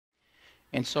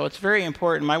And so it's very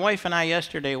important. My wife and I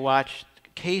yesterday watched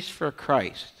Case for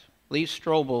Christ, Lee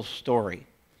Strobel's story.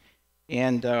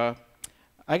 And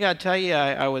I got to tell you,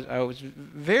 I was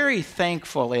very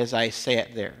thankful as I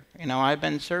sat there. You know, I've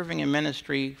been serving in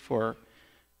ministry for,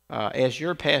 as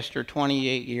your pastor,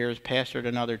 28 years, pastored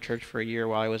another church for a year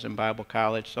while I was in Bible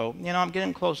college. So, you know, I'm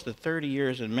getting close to 30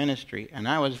 years in ministry. And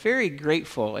I was very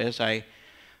grateful as I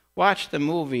watched the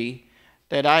movie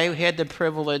that I had the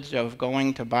privilege of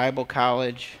going to Bible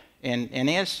college. And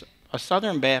as a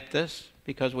Southern Baptist,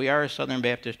 because we are a Southern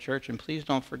Baptist church, and please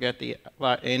don't forget the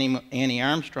Annie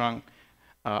Armstrong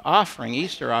offering,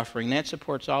 Easter offering, that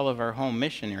supports all of our home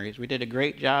missionaries. We did a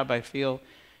great job, I feel,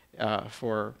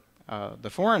 for the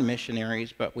foreign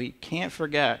missionaries, but we can't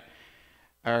forget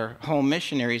our home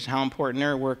missionaries, how important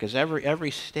their work is.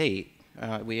 Every state,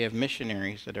 we have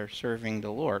missionaries that are serving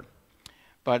the Lord.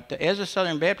 But as a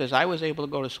Southern Baptist, I was able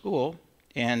to go to school,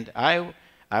 and I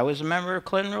was a member of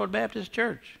Clinton Road Baptist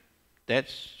Church.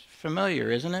 That's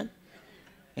familiar, isn't it?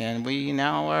 And we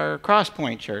now are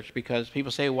Crosspoint Church, because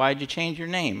people say, why'd you change your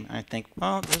name? I think,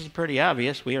 well, this is pretty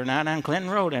obvious. We are not on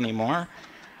Clinton Road anymore.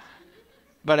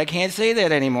 But I can't say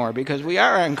that anymore because we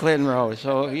are on Clinton Road.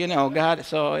 So, you know, God,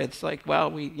 so it's like, well,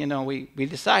 we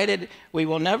decided we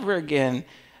will never again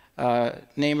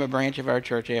name a branch of our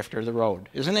church after the road.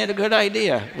 Isn't that a good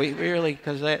idea? We really,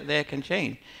 because that can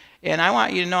change. And I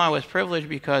want you to know I was privileged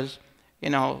because, you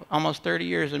know, almost 30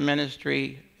 years in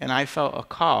ministry, and I felt a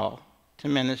call to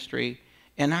ministry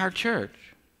in our church.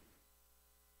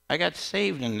 I got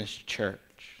saved in this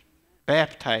church,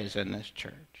 baptized in this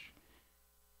church.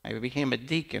 I became a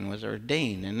deacon, was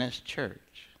ordained in this church.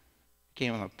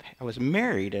 I was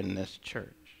married in this church.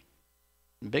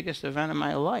 The biggest event of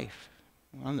my life,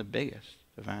 one of the biggest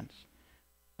events.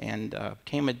 And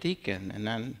became a deacon, and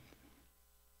then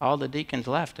all the deacons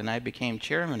left, and I became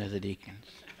chairman of the deacons.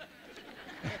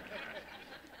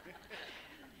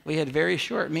 We had very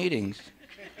short meetings.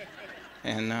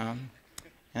 And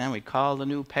then we called a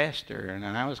new pastor, and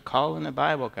then I was calling the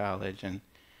Bible college, and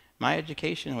my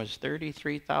education was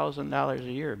 $33,000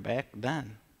 a year back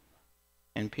then.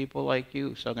 And people like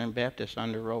you, Southern Baptists,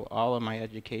 underwrote all of my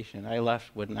education. I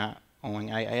left with not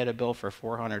owing. I had a bill for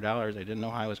 $400. I didn't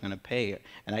know how I was going to pay it.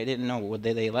 And I didn't know, would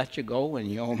they let you go when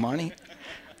you owe money?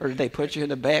 Or did they put you in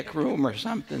the back room or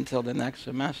something until the next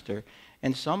semester?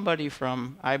 And somebody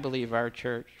from, I believe, our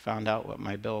church found out what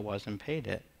my bill was and paid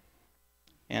it.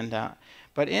 And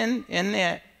but in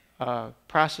that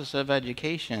process of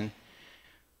education,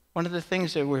 one of the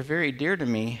things that were very dear to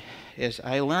me is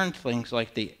I learned things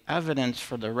like the evidence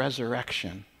for the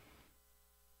resurrection.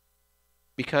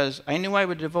 Because I knew I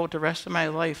would devote the rest of my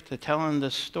life to telling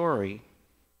this story.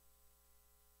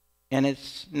 And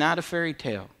it's not a fairy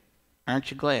tale.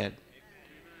 Aren't you glad?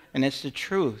 And it's the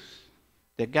truth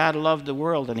that God loved the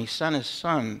world and he sent his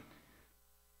son.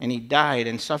 And he died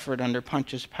and suffered under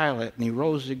Pontius Pilate. And he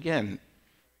rose again.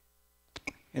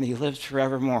 And he lives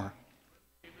forevermore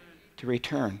to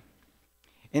return.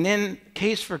 And in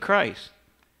Case for Christ,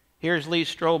 here's Lee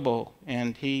Strobel,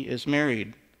 and he is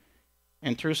married.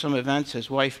 And through some events, his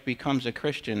wife becomes a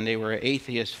Christian. They were an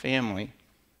atheist family.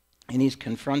 And he's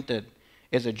confronted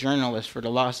as a journalist for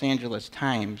the Los Angeles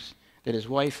Times that his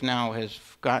wife now has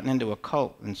gotten into a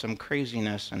cult and some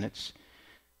craziness, and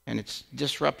it's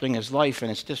disrupting his life,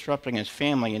 and it's disrupting his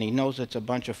family, and he knows it's a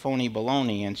bunch of phony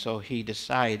baloney, and so he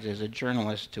decides as a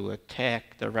journalist to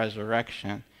attack the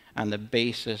resurrection on the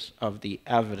basis of the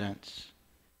evidence.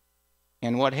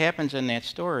 And what happens in that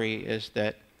story is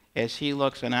that as he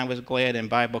looks, and I was glad in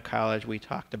Bible college we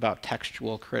talked about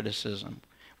textual criticism.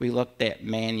 We looked at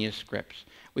manuscripts.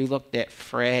 We looked at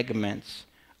fragments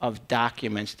of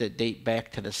documents that date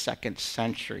back to the 2nd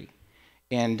century.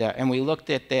 And we looked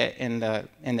at that in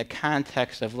the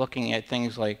context of looking at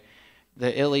things like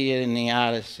the Iliad and the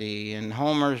Odyssey and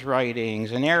Homer's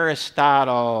writings and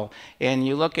Aristotle. And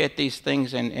you look at these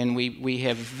things and we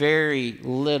have very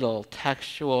little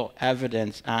textual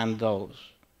evidence on those.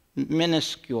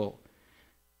 Minuscule.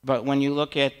 But when you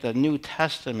look at the New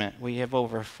Testament, we have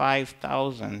over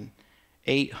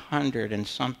 5,800 and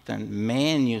something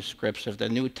manuscripts of the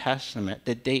New Testament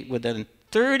that date within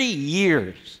 30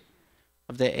 years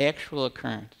of the actual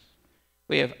occurrence.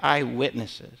 We have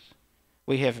eyewitnesses.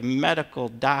 We have medical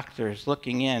doctors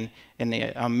looking in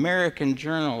the American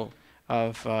Journal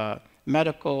of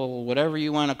Medical, whatever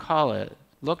you want to call it,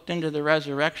 looked into the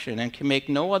resurrection and can make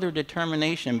no other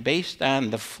determination based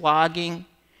on the flogging,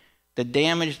 the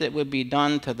damage that would be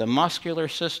done to the muscular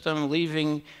system,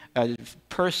 leaving a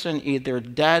person either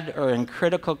dead or in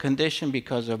critical condition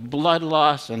because of blood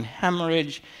loss and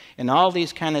hemorrhage and all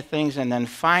these kind of things. And then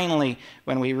finally,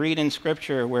 when we read in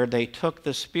Scripture where they took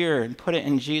the spear and put it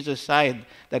in Jesus' side,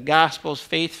 the Gospels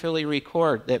faithfully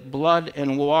record that blood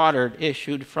and water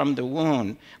issued from the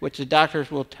wound, which the doctors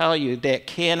will tell you that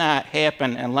cannot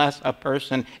happen unless a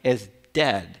person is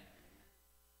dead.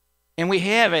 And we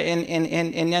have it,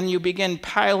 and then you begin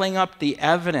piling up the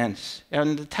evidence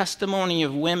and the testimony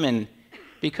of women,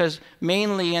 because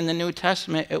mainly in the New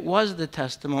Testament, it was the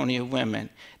testimony of women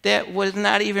that was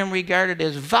not even regarded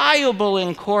as viable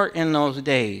in court in those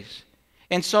days.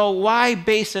 And so why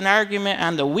base an argument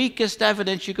on the weakest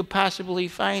evidence you could possibly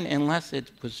find unless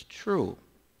it was true?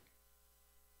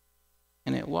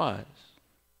 And it was.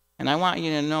 And I want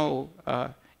you to know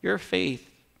your faith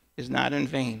is not in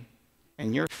vain.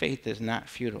 And your faith is not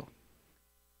futile.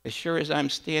 As sure as I'm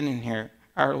standing here,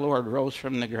 our Lord rose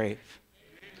from the grave.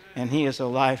 And he is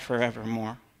alive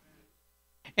forevermore.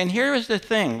 And here is the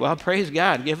thing. Well, praise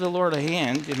God. Give the Lord a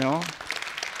hand, you know.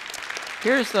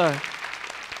 Here's the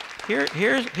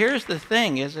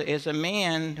thing. As a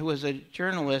man who is a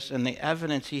journalist and the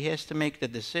evidence, he has to make the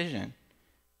decision.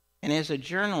 And as a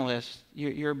journalist,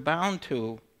 you're bound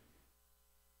to,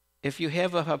 if you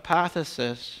have a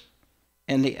hypothesis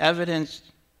and the evidence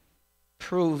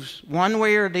proves one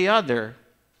way or the other,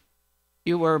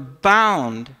 you are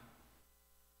bound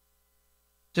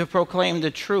to proclaim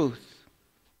the truth,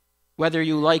 whether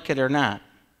you like it or not,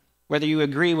 whether you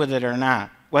agree with it or not,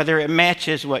 whether it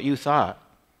matches what you thought.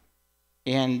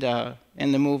 And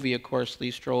in the movie, of course,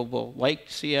 Lee Strobel, like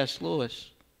C.S.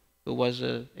 Lewis, who was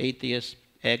an atheist,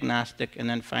 agnostic, and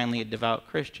then finally a devout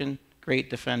Christian, great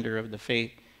defender of the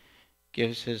faith,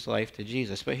 gives his life to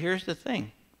Jesus. But here's the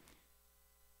thing.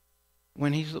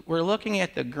 When we're looking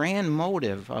at the grand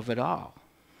motive of it all,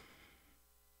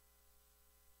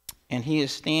 and he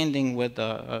is standing with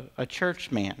a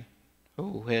churchman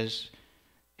who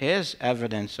has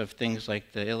evidence of things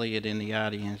like the Iliad in the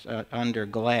audience under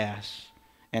glass,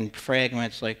 and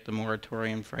fragments like the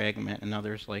Moratorium fragment and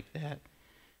others like that.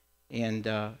 And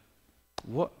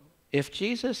if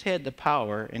Jesus had the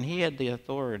power and he had the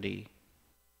authority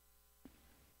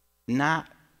not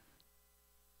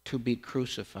to be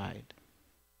crucified,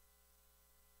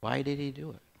 why did he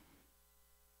do it?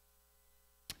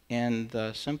 And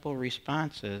the simple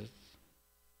response is,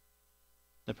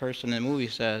 the person in the movie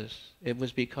says, it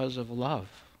was because of love.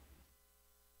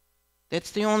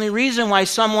 That's the only reason why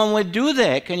someone would do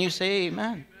that. Can you say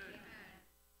amen?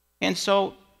 And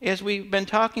so, as we've been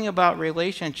talking about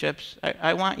relationships,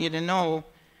 I want you to know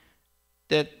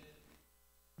that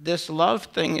this love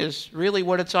thing is really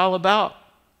what it's all about.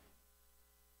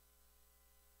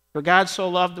 For God so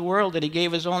loved the world that he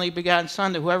gave his only begotten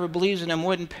Son, that whoever believes in him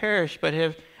wouldn't perish but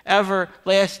have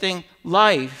everlasting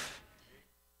life.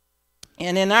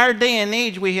 And in our day and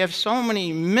age, we have so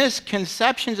many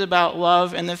misconceptions about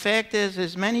love, and the fact is,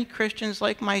 as many Christians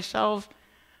like myself,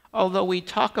 although we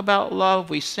talk about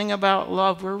love, we sing about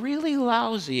love, we're really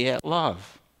lousy at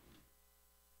love.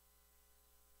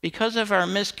 Because of our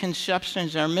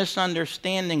misconceptions, our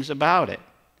misunderstandings about it.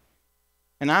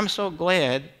 And I'm so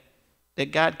glad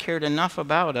that God cared enough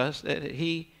about us that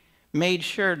he made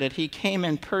sure that he came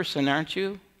in person, aren't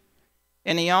you?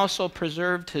 And he also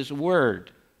preserved his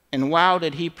word. And wow,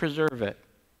 did he preserve it.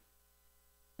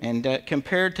 And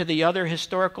compared to the other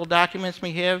historical documents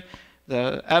we have,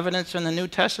 the evidence in the New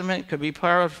Testament could be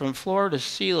borrowed from floor to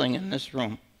ceiling in this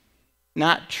room.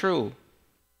 Not true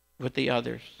with the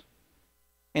others.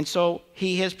 And so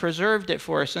he has preserved it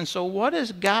for us. And so what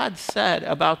has God said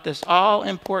about this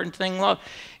all-important thing, love?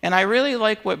 And I really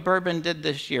like what Bourbon did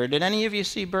this year. Did any of you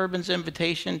see Bourbon's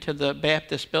invitation to the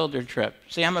Baptist Builder trip?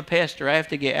 See, I'm a pastor. I have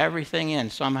to get everything in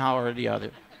somehow or the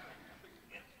other.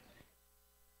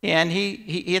 And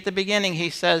he at the beginning, he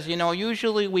says, you know,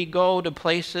 usually we go to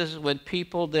places with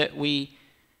people that we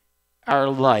are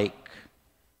like.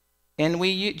 And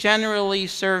we generally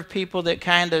serve people that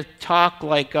kind of talk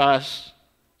like us,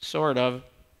 sort of,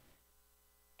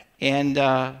 and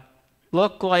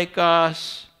look like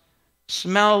us,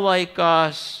 smell like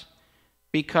us,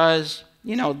 because,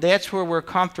 you know, that's where we're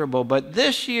comfortable. But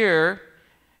this year,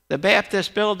 the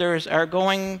Baptist Builders are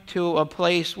going to a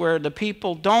place where the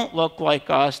people don't look like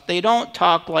us, they don't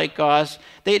talk like us,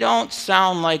 they don't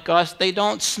sound like us, they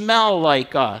don't smell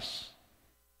like us.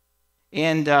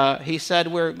 And he said,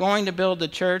 we're going to build a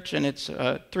church, and it's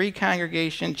 3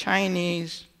 congregation,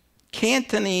 Chinese,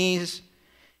 Cantonese,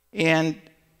 and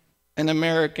an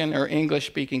American or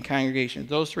English-speaking congregation.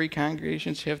 Those 3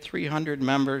 congregations have 300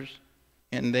 members.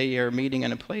 and they are meeting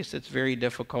in a place that's very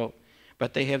difficult,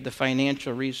 but they have the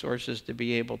financial resources to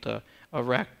be able to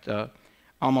erect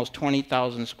almost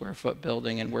 20,000 square foot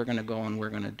building, and we're going to go and we're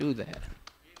going to do that.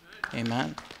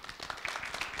 Amen.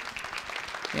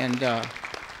 And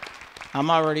I'm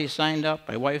already signed up.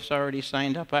 My wife's already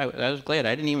signed up. I was glad.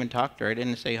 I didn't even talk to her. I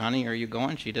didn't say, honey, are you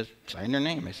going? She just signed her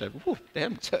name. I said, whew,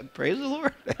 damn, praise the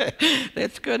Lord.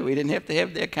 That's good. We didn't have to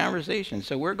have that conversation.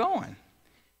 So we're going.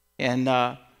 And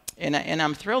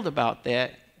I'm thrilled about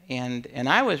that. And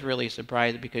I was really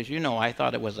surprised because, I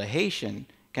thought it was a Haitian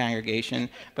congregation.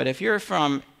 But if you're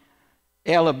from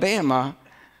Alabama,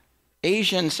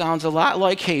 Asian sounds a lot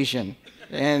like Haitian.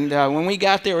 And when we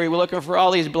got there, we were looking for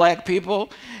all these black people,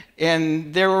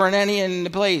 and there weren't any in the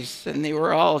place, and they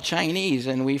were all Chinese,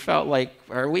 and we felt like,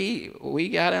 we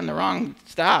got on the wrong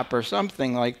stop or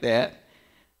something like that.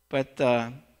 But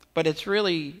it's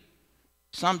really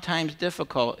sometimes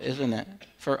difficult, isn't it,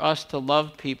 for us to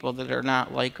love people that are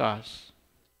not like us,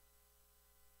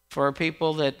 for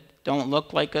people that don't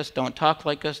look like us, don't talk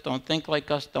like us, don't think like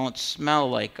us, don't smell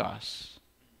like us.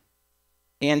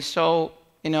 And so,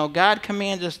 God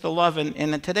commands us to love,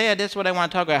 and today that's what I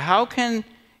want to talk about. How can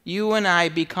you and I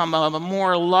become a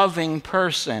more loving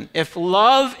person? If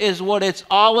love is what it's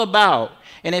all about,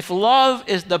 and if love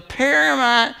is the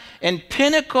paramount and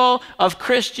pinnacle of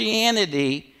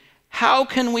Christianity, how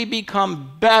can we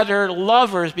become better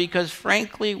lovers? Because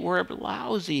frankly, we're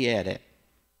lousy at it.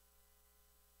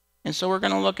 And so we're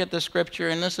going to look at the scripture,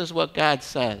 and this is what God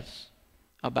says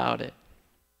about it.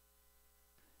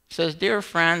 It says, dear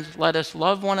friends, let us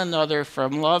love one another, for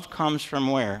love comes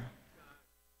from where?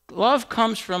 Love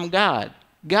comes from God.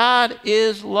 God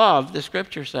is love, the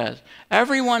scripture says.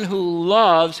 Everyone who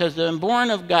loves has been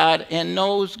born of God and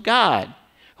knows God.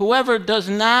 Whoever does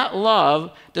not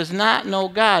love does not know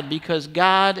God, because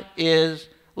God is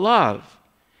love.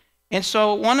 And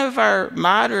so one of our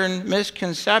modern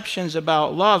misconceptions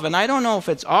about love, and I don't know if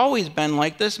it's always been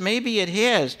like this, maybe it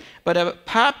has, but a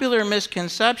popular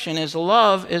misconception is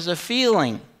love is a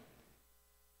feeling.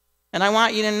 And I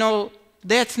want you to know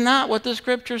that's not what the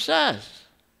scripture says.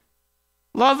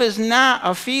 Love is not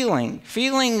a feeling.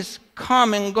 Feelings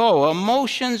come and go.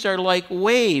 Emotions are like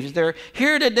waves. They're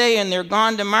here today and they're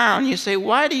gone tomorrow. And you say,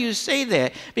 why do you say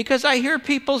that? Because I hear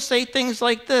people say things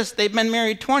like this. They've been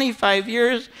married 25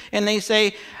 years and they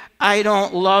say, I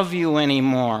don't love you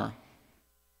anymore.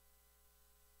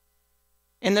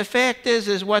 And the fact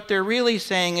is what they're really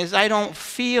saying is, I don't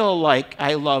feel like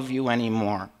I love you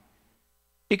anymore.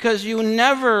 Because you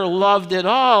never loved at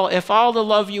all if all the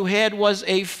love you had was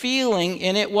a feeling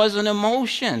and it was an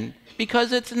emotion.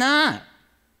 Because it's not.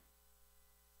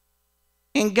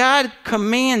 And God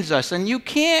commands us, and you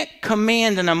can't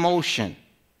command an emotion.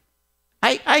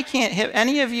 I can't have,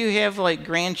 any of you have like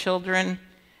grandchildren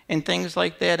and things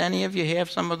like that? Any of you have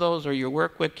some of those, or you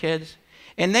work with kids?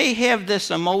 And they have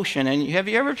this emotion, and have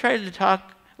you ever tried to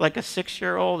talk like a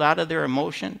 6-year-old out of their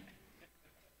emotion?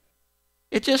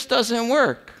 It just doesn't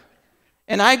work.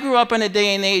 And I grew up in a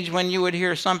day and age when you would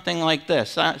hear something like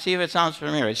this. See if it sounds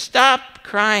familiar. Stop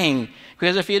crying,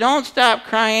 because if you don't stop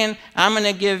crying, I'm going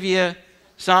to give you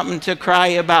something to cry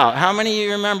about. How many of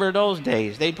you remember those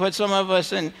days? They put some of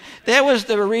us in. That was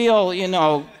the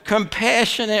real,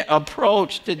 compassionate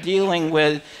approach to dealing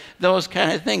with those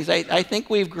kind of things. I think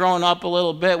we've grown up a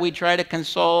little bit. We try to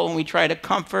console and we try to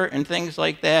comfort and things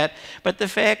like that. But the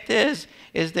fact is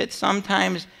that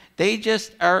sometimes they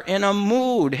just are in a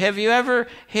mood. Have you ever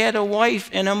had a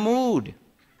wife in a mood?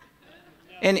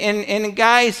 And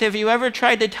guys, have you ever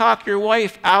tried to talk your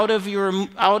wife out of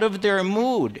their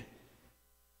mood?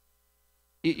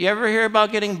 You ever hear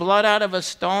about getting blood out of a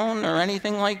stone or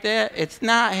anything like that? It's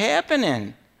not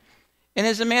happening. And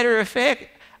as a matter of fact,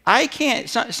 I can't.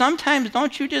 Sometimes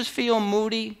don't you just feel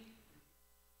moody?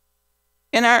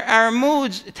 And our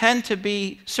moods tend to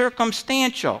be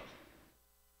circumstantial.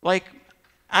 Like,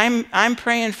 I'm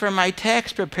praying for my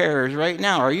tax preparers right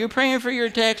now. Are you praying for your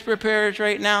tax preparers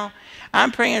right now?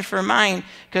 I'm praying for mine,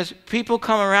 because people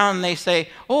come around and they say,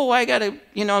 oh, I got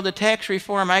the tax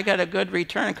reform, I got a good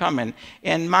return coming.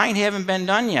 And mine haven't been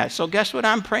done yet. So guess what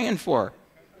I'm praying for?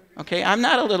 Okay, I'm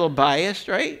not a little biased,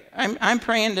 right? I'm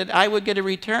praying that I would get a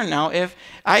return. Now, if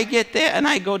I get that and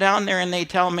I go down there and they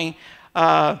tell me,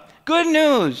 good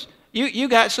news, you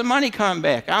got some money coming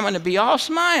back, I'm going to be all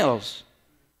smiles.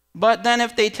 But then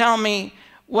if they tell me,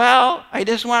 well, I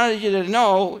just wanted you to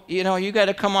know, you got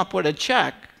to come up with a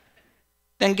check,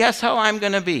 then guess how I'm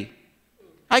going to be?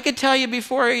 I could tell you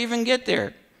before I even get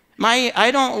there. I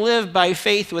don't live by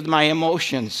faith with my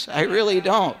emotions. I really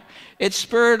don't. It's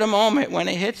spur of the moment when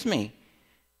it hits me.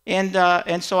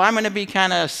 And so I'm going to be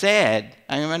kind of sad.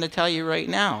 I'm going to tell you right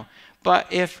now.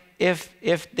 But if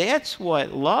that's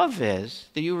what love is,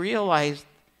 do you realize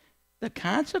the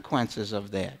consequences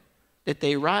of that? That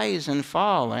they rise and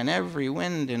fall on every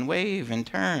wind and wave and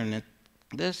turn, and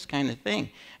this kind of thing.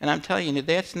 And I'm telling you,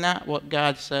 that's not what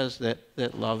God says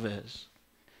that love is.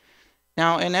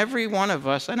 Now, in every one of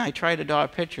us, and I try to draw a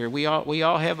picture, we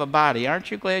all have a body.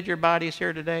 Aren't you glad your body's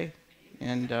here today?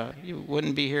 And you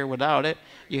wouldn't be here without it.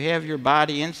 You have your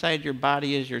body. Inside your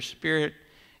body is your spirit.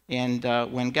 And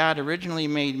when God originally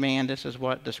made man, this is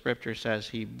what the scripture says.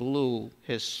 He blew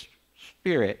his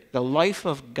spirit. The life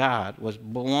of God was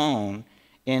blown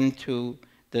into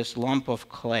this lump of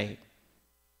clay.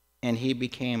 And he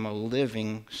became a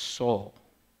living soul.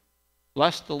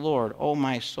 Bless the Lord, O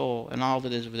my soul, and all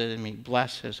that is within me.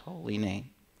 Bless his holy name.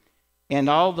 And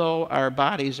although our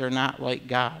bodies are not like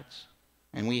God's,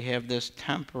 and we have this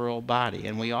temporal body,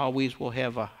 and we always will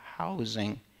have a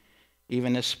housing,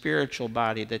 even a spiritual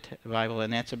body, the Bible,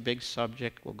 and that's a big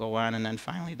subject. We'll go on, and then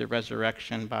finally the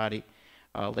resurrection body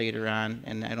later on,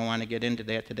 and I don't want to get into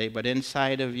that today, but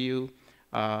inside of you,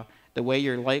 the way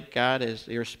you're like God is,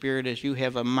 your spirit is, you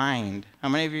have a mind. How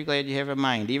many of you are glad you have a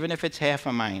mind? Even if it's half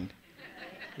a mind.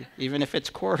 Even if it's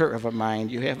quarter of a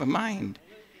mind, you have a mind.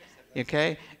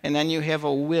 Okay? And then you have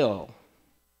a will.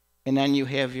 And then you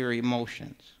have your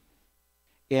emotions.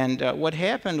 And what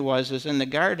happened is in the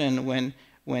garden,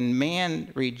 when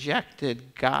man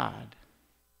rejected God,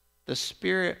 the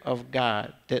Spirit of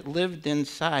God that lived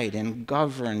inside and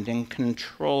governed and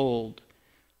controlled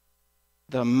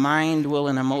the mind, will,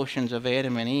 and emotions of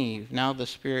Adam and Eve, now the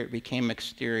Spirit became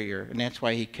exterior, and that's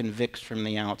why he convicts from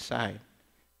the outside.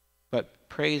 But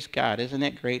praise God, isn't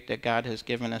it great that God has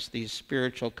given us these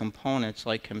spiritual components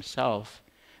like himself?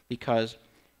 Because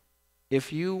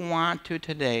if you want to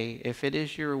today, if it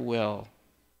is your will,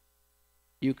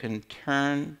 you can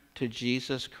turn to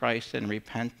Jesus Christ in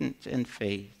repentance and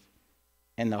faith,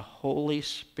 and the Holy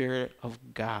Spirit of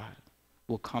God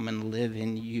will come and live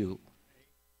in you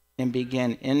and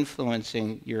begin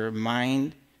influencing your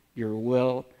mind, your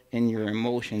will, and your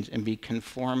emotions, and be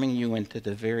conforming you into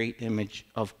the very image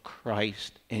of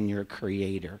Christ and your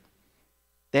Creator.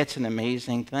 That's an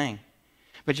amazing thing.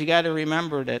 But you got to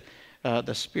remember that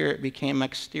the Spirit became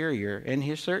exterior, and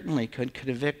he certainly could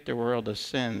convict the world of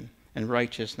sin and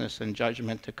righteousness and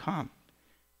judgment to come.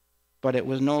 But it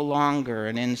was no longer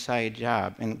an inside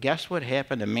job. And guess what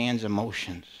happened to man's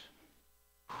emotions?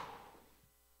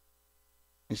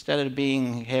 Instead of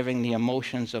having the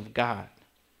emotions of God.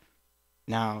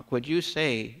 Now, would you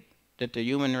say that the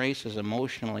human race is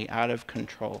emotionally out of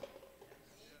control?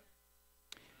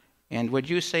 And would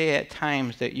you say at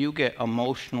times that you get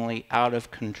emotionally out of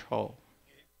control?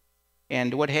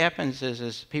 And what happens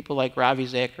is people like Ravi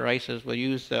Zacharias will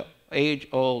use the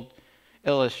age-old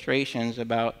illustrations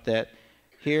about that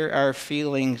here are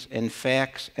feelings and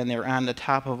facts, and they're on the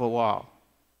top of a wall.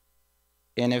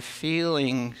 And if faith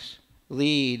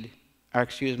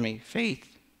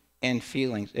and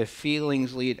feelings, if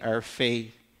feelings lead our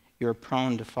faith, you're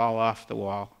prone to fall off the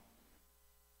wall.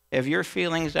 Have your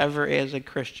feelings ever, as a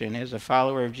Christian, as a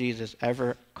follower of Jesus,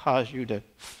 ever caused you to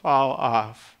fall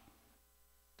off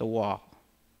the wall?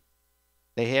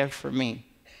 They have for me,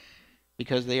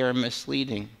 because they are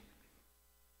misleading.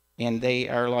 And they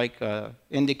are like an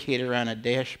indicator on a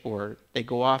dashboard. They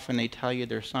go off and they tell you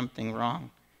there's something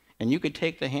wrong. And you could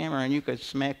take the hammer and you could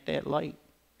smack that light.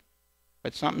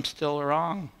 But something's still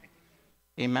wrong.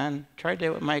 Amen? Tried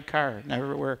that with my car.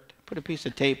 Never worked. Put a piece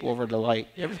of tape over the light.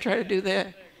 You ever try to do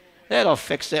that? That'll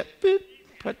fix it. Boop.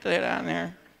 Put that on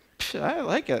there. I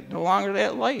like it. No longer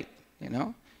that light, you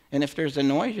know. And if there's a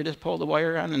noise, you just pull the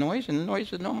wire on the noise and the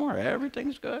noise is no more.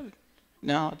 Everything's good.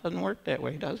 No, it doesn't work that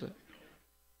way, does it?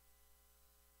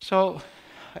 So,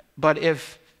 but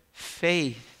if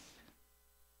faith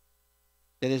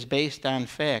that is based on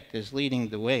fact is leading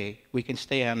the way, we can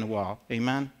stay on the wall.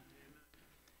 Amen?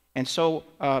 And so,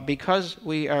 because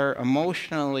we are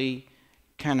emotionally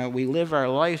we live our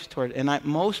lives toward, and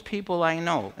most people I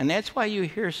know, and that's why you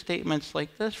hear statements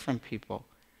like this from people.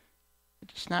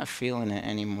 They're just not feeling it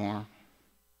anymore.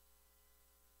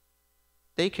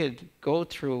 They could go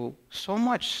through so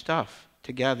much stuff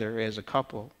together as a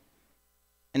couple,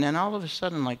 and then all of a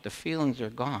sudden, like, the feelings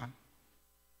are gone.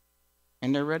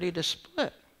 And they're ready to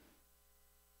split.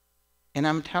 And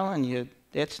I'm telling you,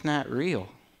 that's not real.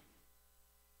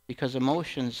 Because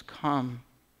emotions come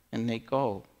and they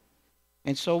go.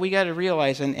 And so we got to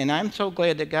realize, and I'm so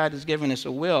glad that God has given us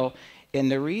a will. And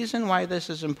the reason why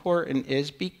this is important is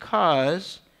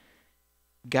because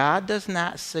God does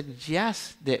not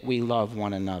suggest that we love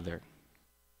one another.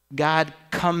 God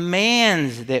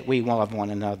commands that we love one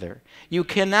another. You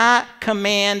cannot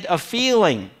command a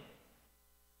feeling.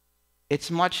 It's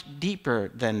much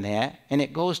deeper than that, and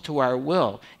it goes to our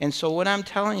will. And so what I'm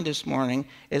telling you this morning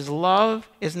is love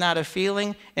is not a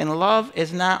feeling, and love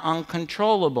is not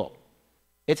uncontrollable.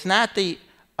 It's not the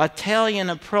Italian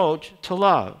approach to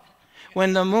love.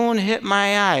 When the moon hit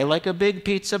my eye like a big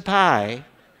pizza pie,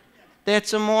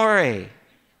 that's amore.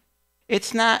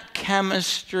 It's not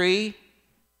chemistry.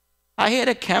 I had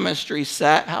a chemistry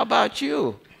set. How about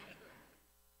you?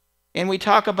 And we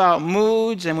talk about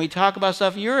moods and we talk about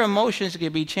stuff. Your emotions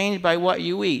can be changed by what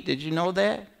you eat. Did you know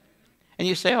that? And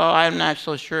you say, oh, I'm not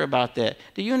so sure about that.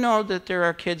 Do you know that there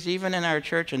are kids even in our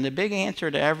church, and the big answer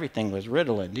to everything was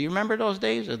Ritalin. Do you remember those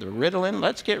days of the Ritalin?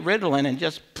 Let's get Ritalin and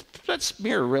just let's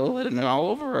smear Ritalin all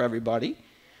over everybody,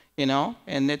 you know,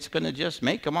 and it's going to just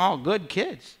make them all good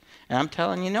kids. And I'm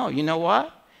telling you, no. You know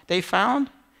what? They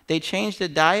changed the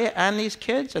diet on these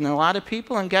kids and a lot of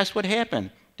people, and guess what happened?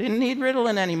 Didn't need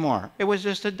Ritalin anymore. It was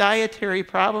just a dietary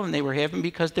problem they were having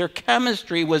because their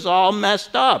chemistry was all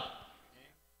messed up.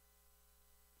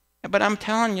 But I'm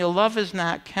telling you, love is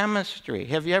not chemistry.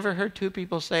 Have you ever heard two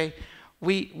people say,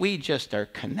 we just are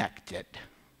connected?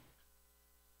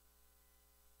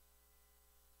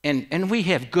 And we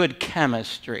have good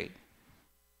chemistry.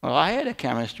 Well, I had a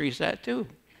chemistry set too.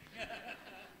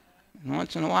 And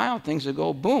once in a while, things would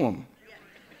go boom.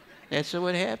 That's what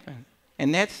would happen.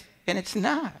 And it's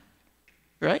not,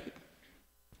 right?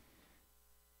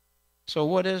 So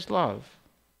what is love?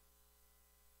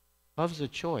 Love's a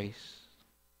choice.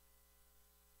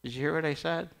 Did you hear what I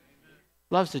said?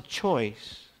 Love's a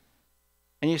choice.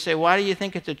 And you say, why do you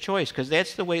think it's a choice? Because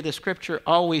that's the way the Scripture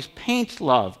always paints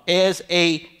love, as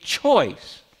a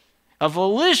choice, a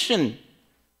volition.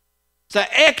 It's an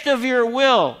act of your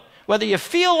will, whether you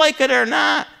feel like it or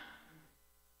not.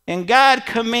 And God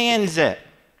commands it.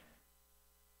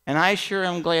 And I sure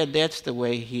am glad that's the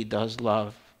way He does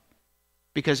love.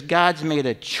 Because God's made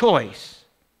a choice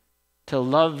to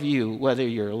love you whether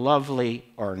you're lovely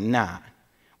or not.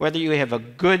 Whether you have a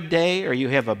good day or you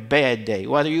have a bad day.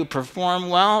 Whether you perform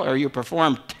well or you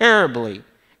perform terribly.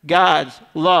 God's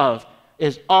love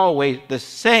is always the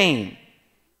same.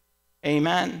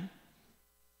 Amen?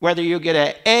 Whether you get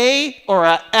an A or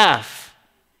an F,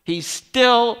 He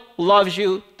still loves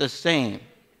you the same.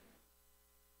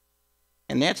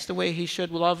 And that's the way He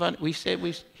should love.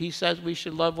 He says we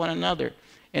should love one another.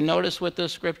 And notice what the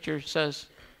Scripture says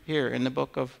here in the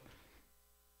book of.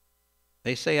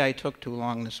 They say I took too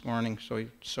long this morning, so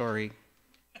sorry.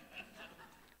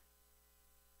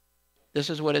 This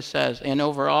is what it says. And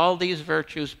over all these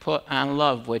virtues put on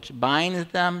love, which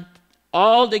binds them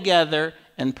all together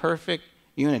in perfect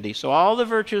unity. So all the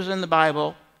virtues in the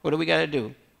Bible, what do we got to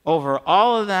do? Over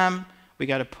all of them, we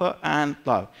got to put on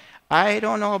love. I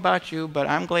don't know about you, but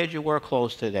I'm glad you wore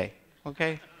clothes today,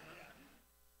 okay?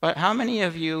 But how many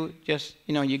of you just,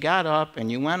 you got up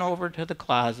and you went over to the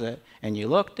closet and you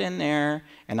looked in there,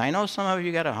 and I know some of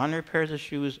you got 100 pairs of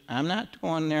shoes. I'm not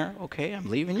going there, okay? I'm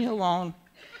leaving you alone,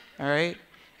 all right?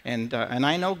 And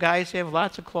I know guys have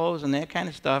lots of clothes and that kind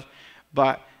of stuff,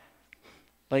 but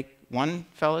like one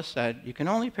fella said, you can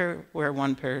only wear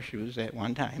one pair of shoes at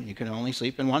one time. You can only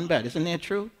sleep in one bed. Isn't that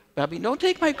true? Bobby, don't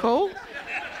take my coat.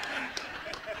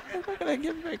 I'm not going to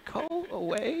give my coat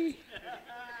away.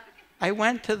 I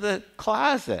went to the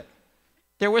closet.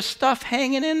 There was stuff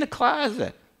hanging in the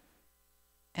closet.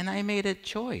 And I made a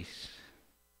choice.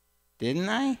 Didn't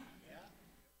I? Yeah.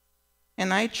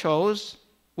 And I chose,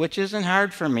 which isn't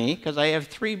hard for me because I have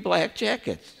 3 black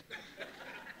jackets.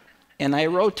 And I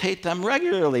rotate them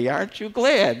regularly. Aren't you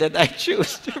glad that I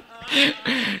choose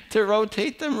to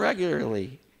rotate them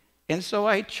regularly? And so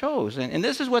I chose. And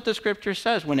this is what the Scripture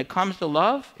says. When it comes to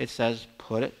love, it says,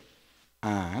 put it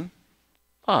on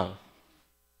love.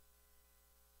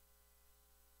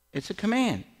 It's a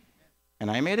command.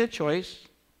 And I made a choice,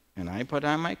 and I put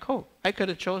on my coat. I could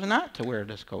have chosen not to wear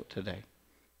this coat today.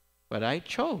 But I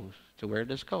chose to wear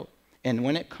this coat. And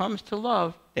when it comes to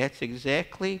love, that's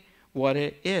exactly what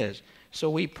it is. So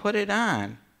we put it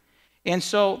on. And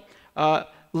so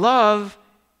love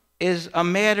is a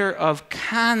matter of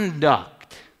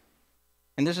conduct.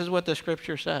 And this is what the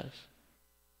Scripture says.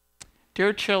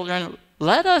 Dear children,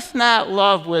 let us not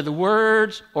love with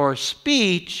words or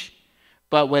speech,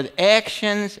 but with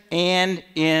actions and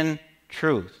in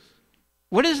truth.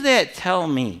 What does that tell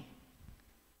me?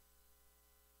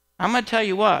 I'm going to tell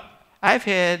you what. I've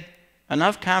had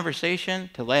enough conversation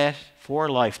to last 4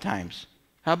 lifetimes.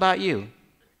 How about you?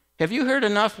 Have you heard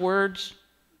enough words?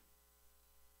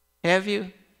 Have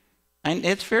you? And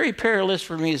it's very perilous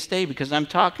for me to stay because I'm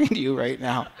talking to you right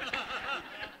now.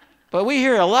 But we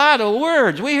hear a lot of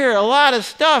words. We hear a lot of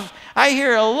stuff. I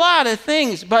hear a lot of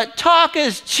things. But talk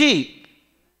is cheap.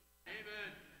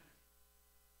 Amen.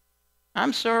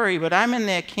 I'm sorry, but I'm in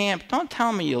that camp. Don't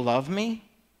tell me you love me.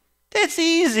 That's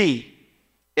easy.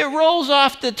 It rolls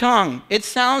off the tongue. It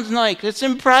sounds nice. It's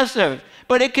impressive.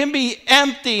 But it can be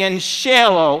empty and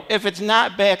shallow if it's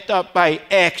not backed up by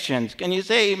actions. Can you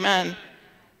say amen?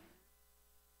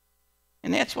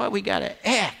 And that's why we got to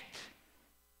act.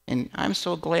 And I'm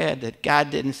so glad that God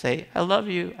didn't say, I love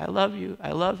you, I love you,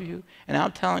 I love you. And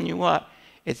I'm telling you what,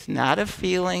 it's not a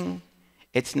feeling,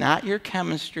 it's not your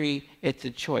chemistry, it's a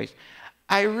choice.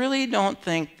 I really don't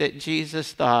think that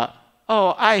Jesus thought,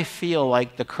 oh, I feel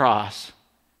like the cross.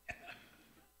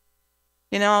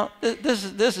 You know,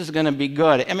 this is going to be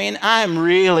good. I mean, I'm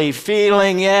really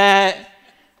feeling it.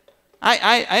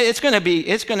 It's going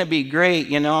to be great,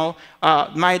 you know.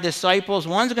 My disciples,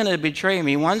 one's going to betray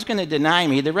me, one's going to deny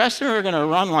me. The rest of them are going to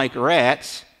run like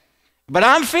rats. But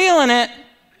I'm feeling it.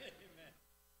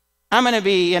 I'm going to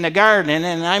be in a garden,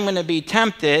 and I'm going to be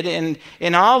tempted,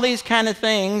 and all these kind of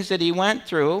things that he went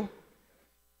through.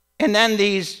 And then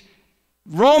these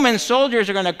Roman soldiers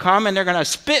are going to come, and they're going to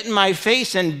spit in my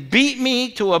face and beat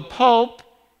me to a pulp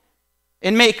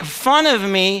and make fun of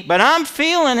me, but I'm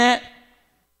feeling it.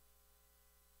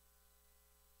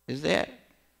 Is that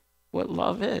what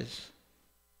love is?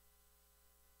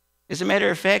 As a matter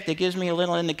of fact, it gives me a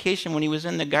little indication when he was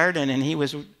in the garden and he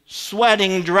was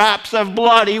sweating drops of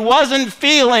blood. He wasn't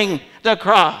feeling the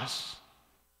cross.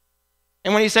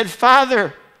 And when he said,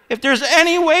 Father, if there's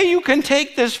any way you can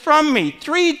take this from me,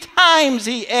 3 times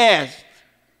he asked.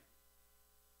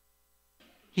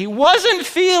 He wasn't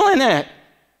feeling it.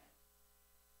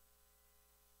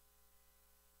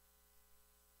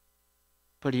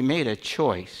 But he made a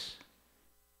choice.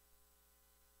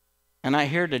 And I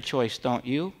hear the choice, don't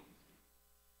you?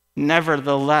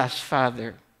 Nevertheless,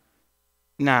 Father,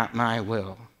 not my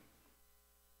will,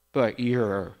 but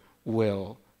your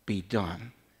will be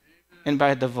done. And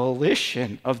by the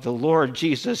volition of the Lord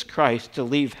Jesus Christ to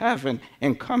leave heaven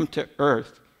and come to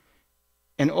earth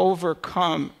and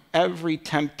overcome every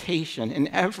temptation and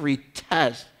every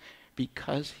test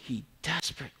because he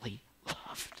desperately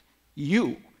loved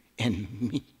you and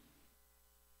me.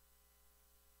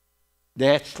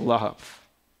 That's love.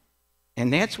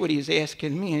 And that's what he's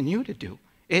asking me and you to do.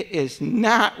 It is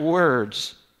not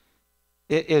words.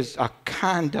 It is a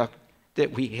conduct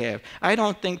that we have. I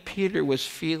don't think Peter was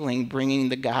feeling bringing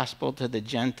the gospel to the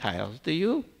Gentiles. Do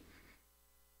you?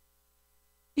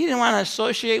 He didn't want to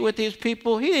associate with these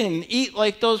people. He didn't eat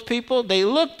like those people. They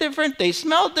looked different. They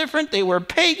smelled different. They were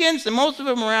pagans. And most of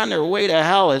them were on their way to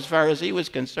hell as far as he was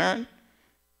concerned.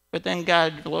 But then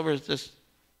God delivers this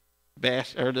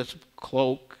this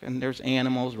cloak, and there's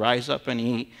animals, rise up and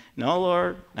eat. No,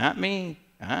 Lord, not me.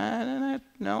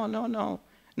 No.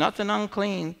 Nothing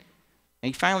unclean. And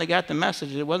he finally got the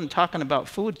message. It wasn't talking about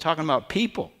food, it's talking about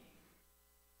people.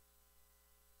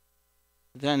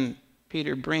 Then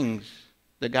Peter brings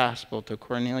the gospel to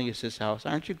Cornelius' house.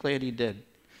 Aren't you glad he did?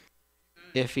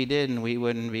 If he didn't, we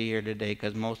wouldn't be here today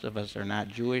because most of us are not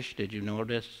Jewish. Did you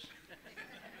notice?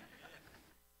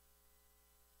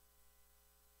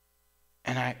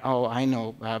 And I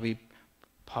know, Bobby,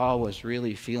 Paul was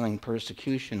really feeling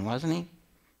persecution, wasn't he?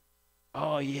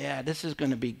 Oh, yeah, this is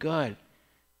going to be good.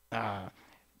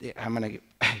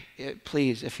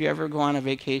 Please, if you ever go on a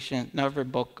vacation, never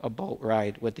book a boat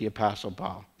ride with the Apostle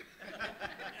Paul.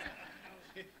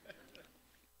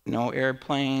 No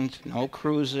airplanes, no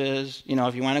cruises. You know,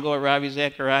 if you want to go with Ravi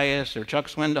Zacharias or Chuck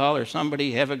Swindoll or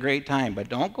somebody, have a great time. But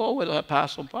don't go with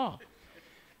Apostle Paul.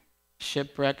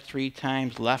 Shipwrecked 3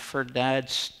 times, left for dead,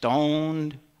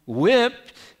 stoned,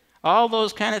 whipped, all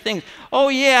those kind of things. Oh,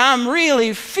 yeah, I'm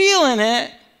really feeling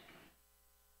it.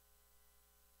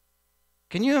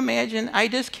 Can you imagine? I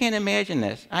just can't imagine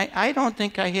this. I don't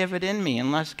think I have it in me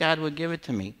unless God would give it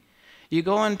to me. You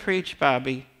go and preach,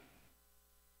 Bobby,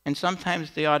 and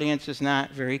sometimes the audience is not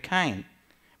very kind.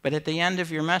 But at the end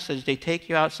of your message, they take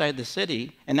you outside the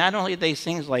city, and not only do they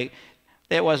sing like,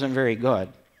 that wasn't very good.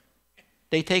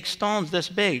 They take stones this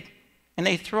big, and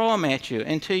they throw them at you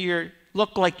until you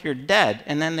look like you're dead,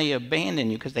 and then they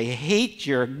abandon you because they hate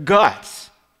your guts.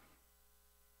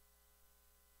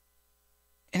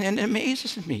 And it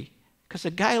amazes me, because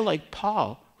a guy like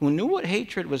Paul, who knew what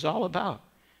hatred was all about,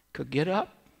 could get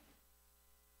up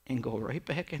and go right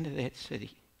back into that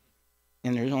city.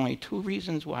 And there's only 2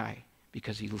 reasons why.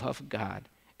 Because he loved God,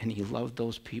 and he loved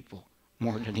those people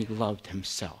more than he loved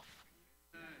himself.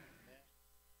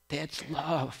 That's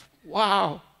love.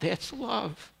 Wow, that's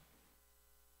love.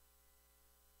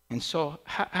 And so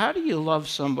how do you love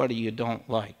somebody you don't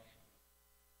like?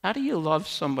 How do you love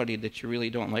somebody that you really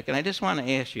don't like? And I just want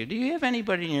to ask you, do you have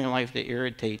anybody in your life that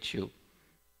irritates you?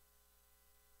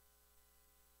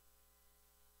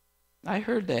 I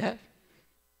heard that.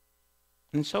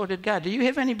 And so did God. Do you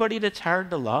have anybody that's hard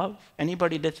to love?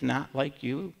 Anybody that's not like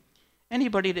you?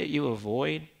 Anybody that you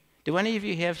avoid? Do any of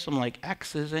you have some like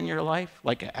exes in your life?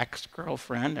 Like an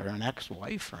ex-girlfriend or an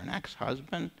ex-wife or an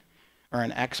ex-husband or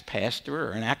an ex-pastor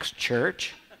or an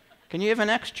ex-church? Can you have an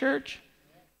ex-church?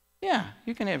 Yeah,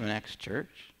 you can have an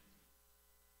ex-church.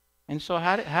 And so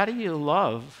how do you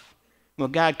love? Well,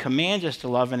 God commands us to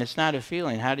love, and it's not a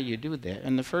feeling. How do you do that?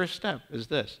 And the first step is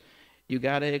this. You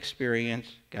got to experience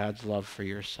God's love for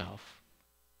yourself.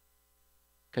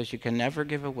 Because you can never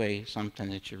give away something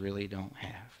that you really don't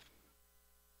have.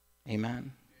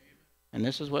 Amen? And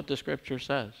this is what the scripture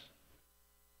says.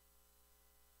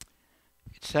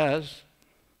 It says,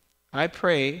 I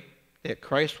pray that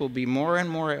Christ will be more and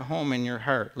more at home in your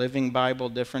heart. Living Bible,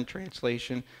 different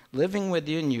translation. Living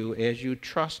within you as you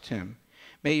trust him.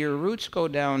 May your roots go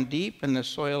down deep in the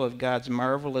soil of God's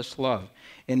marvelous love.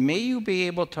 And may you be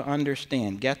able to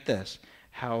understand, get this,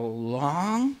 how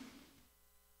long,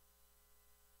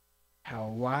 how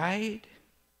wide,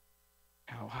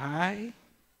 how high.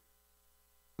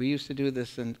 We used to do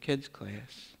this in kids'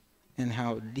 class. And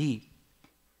how deep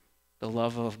the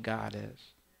love of God is.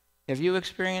 Have you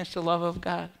experienced the love of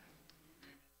God?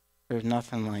 There's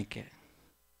nothing like it.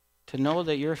 To know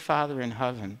that your Father in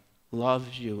heaven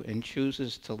loves you and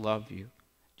chooses to love you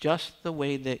just the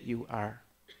way that you are.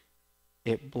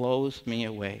 It blows me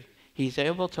away. He's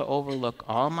able to overlook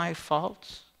all my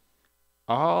faults,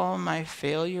 all my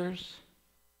failures,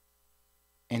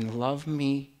 and love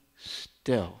me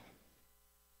still.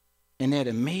 And that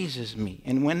amazes me.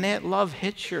 And when that love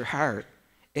hits your heart,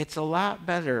 it's a lot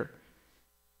better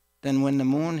than when the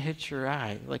moon hits your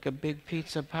eye, like a big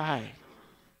pizza pie.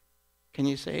 Can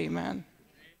you say amen?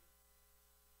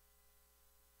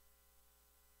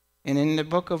 And in the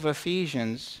book of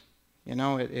Ephesians, you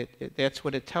know, that's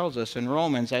what it tells us. In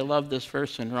Romans, I love this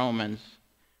verse in Romans.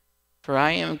 For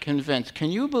I am convinced.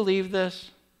 Can you believe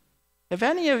this? If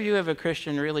any of you have a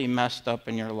Christian really messed up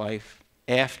in your life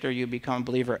after you become a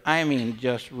believer, I mean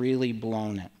just really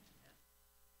blown it.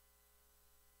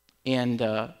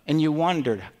 And you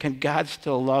wondered, can God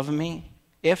still love me?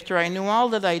 After I knew all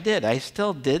that I did, I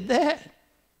still did that?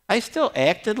 I still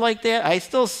acted like that? I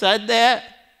still said that?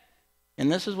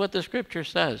 And this is what the scripture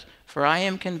says. For I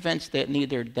am convinced that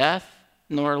neither death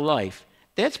nor life.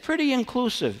 That's pretty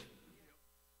inclusive.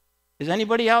 Is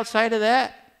anybody outside of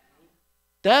that?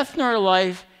 Death nor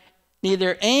life,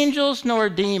 neither angels nor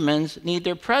demons,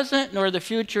 neither present nor the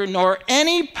future, nor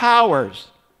any powers.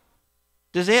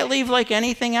 Does that leave like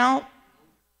anything out?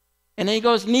 And then he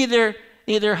goes, neither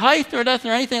height nor depth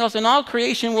nor anything else in all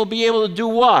creation will be able to do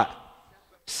what?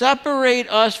 Separate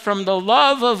us from the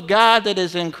love of God that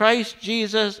is in Christ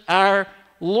Jesus our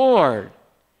Lord.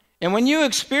 And when you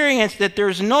experience that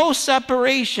there's no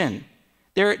separation,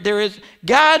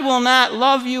 God will not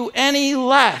love you any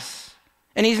less.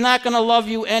 And he's not going to love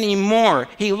you any more.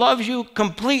 He loves you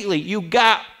completely. You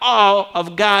got all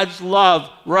of God's love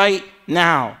right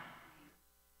now.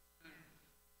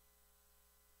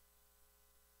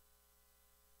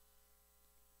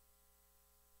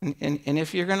 And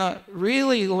if you're going to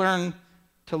really learn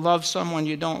to love someone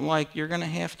you don't like, you're going to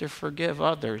have to forgive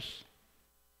others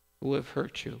who have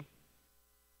hurt you.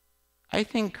 I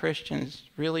think Christians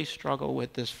really struggle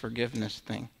with this forgiveness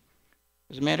thing.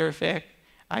 As a matter of fact,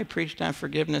 I preached on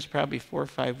forgiveness probably 4 or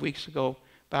 5 weeks ago.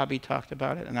 Bobby talked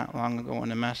about it not long ago in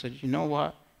the message. You know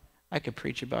what? I could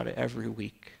preach about it every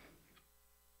week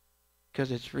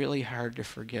because it's really hard to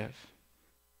forgive.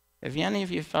 Have any of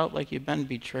you felt like you've been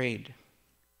betrayed?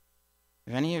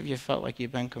 Have any of you felt like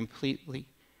you've been completely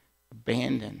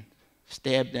abandoned,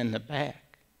 stabbed in the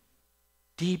back,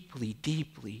 deeply,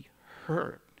 deeply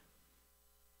hurt?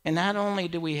 And not only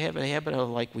do we have a habit of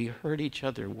like we hurt each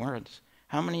other words,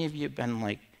 how many of you have been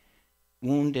like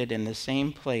wounded in the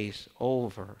same place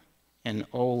over and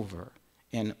over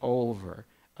and over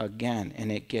again,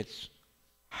 and it gets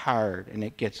hard and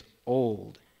it gets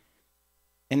old?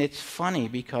 And it's funny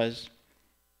because,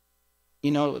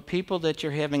 you know, people that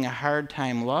you're having a hard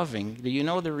time loving, do you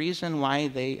know the reason why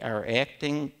they are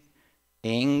acting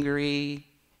angry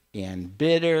and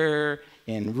bitter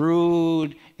and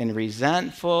rude and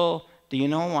resentful? Do you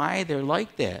know why they're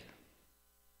like that?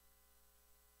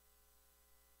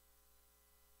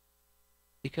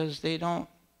 Because they don't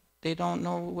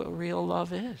know what real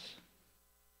love is.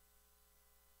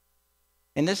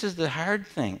 And this is the hard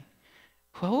thing.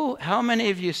 How many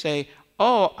of you say,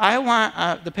 oh, I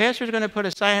want, the pastor's going to put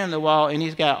a sign on the wall, and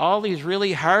he's got all these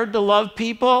really hard to love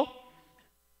people,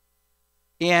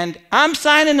 and I'm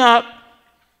signing up.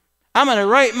 I'm going to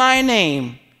write my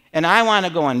name, and I want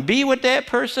to go and be with that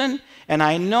person, and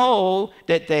I know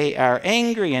that they are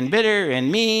angry and bitter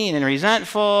and mean and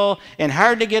resentful and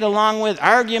hard to get along with,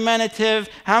 argumentative.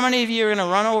 How many of you are going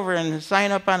to run over and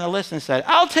sign up on the list and say,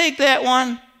 I'll take that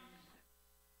one?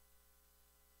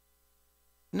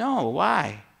 No,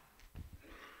 why?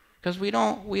 Because we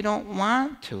don't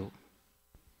want to.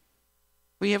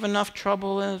 We have enough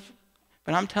trouble with,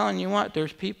 but I'm telling you what,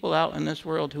 there's people out in this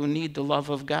world who need the love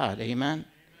of God, amen?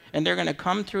 And they're going to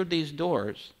come through these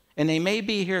doors, and they may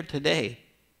be here today,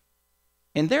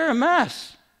 and they're a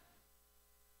mess.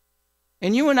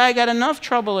 And you and I got enough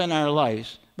trouble in our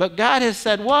lives, but God has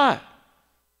said what?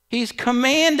 He's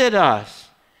commanded us.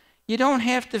 You don't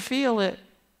have to feel it.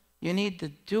 You need to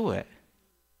do it.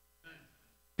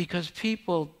 Because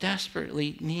people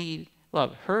desperately need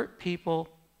love. Hurt people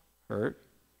hurt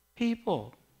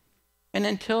people. And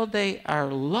until they are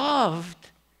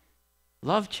loved,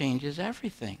 love changes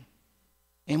everything.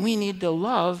 And we need to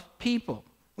love people.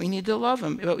 We need to love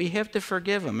them, but we have to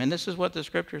forgive them. And this is what the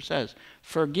scripture says.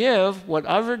 Forgive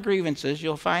whatever grievances.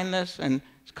 You'll find this in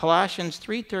Colossians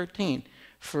 3:13.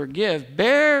 Forgive,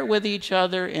 bear with each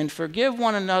other, and forgive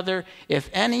one another. If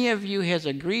any of you has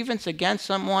a grievance against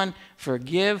someone,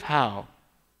 forgive how?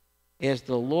 As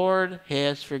the Lord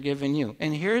has forgiven you.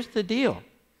 And here's the deal.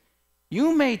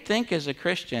 You may think as a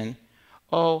Christian,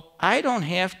 oh, I don't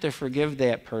have to forgive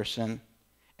that person,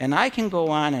 and I can go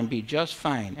on and be just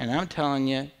fine. And I'm telling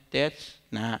you, that's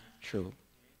not true.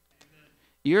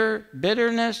 Your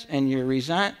bitterness and your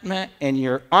resentment and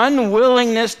your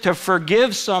unwillingness to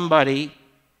forgive somebody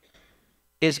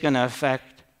is going to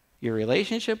affect your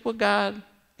relationship with God,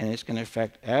 and it's going to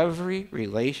affect every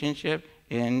relationship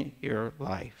in your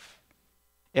life.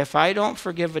 If I don't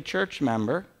forgive a church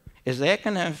member, is that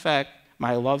going to affect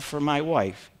my love for my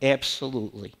wife?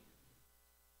 Absolutely.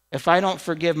 If I don't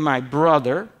forgive my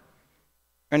brother,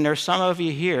 and there's some of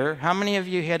you here, how many of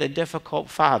you had a difficult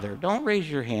father? Don't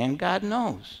raise your hand, God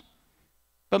knows.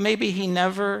 But maybe he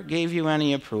never gave you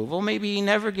any approval. Maybe he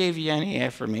never gave you any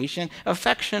affirmation.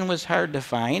 Affection was hard to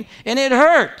find, and it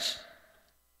hurts.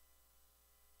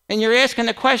 And you're asking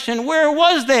the question, where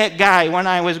was that guy when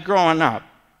I was growing up?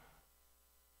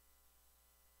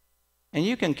 And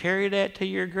you can carry that to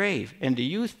your grave. And do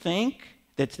you think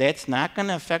that that's not going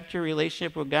to affect your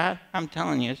relationship with God? I'm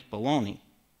telling you, it's baloney.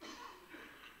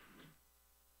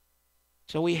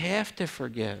 So we have to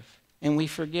forgive. And we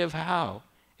forgive how?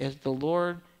 As the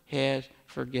Lord has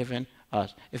forgiven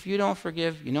us. If you don't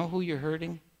forgive, you know who you're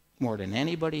hurting? More than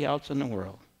anybody else in the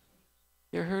world.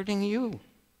 You're hurting you.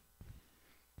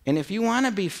 And if you want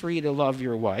to be free to love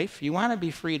your wife, you want to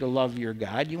be free to love your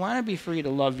God, you want to be free to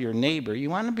love your neighbor, you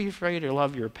want to be free to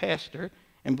love your pastor,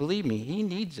 and believe me, he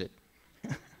needs it.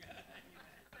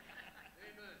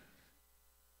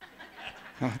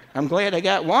 I'm glad I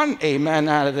got one amen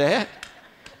out of that.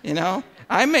 You know,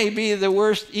 I may be the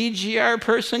worst EGR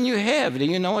person you have. Do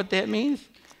you know what that means?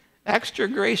 Extra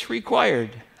grace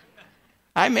required.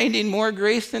 I may need more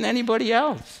grace than anybody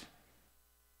else,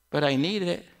 but I need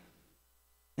it.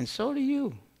 And so do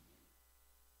you.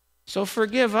 So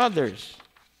forgive others.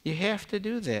 You have to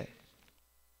do that.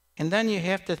 And then you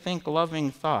have to think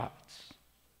loving thoughts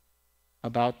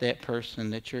about that person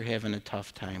that you're having a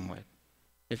tough time with.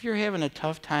 If you're having a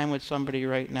tough time with somebody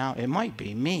right now, it might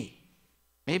be me.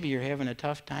 Maybe you're having a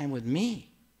tough time with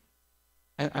me.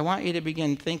 I want you to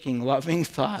begin thinking loving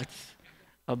thoughts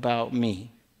about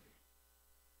me.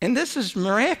 And this is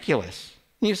miraculous.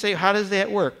 And you say, how does that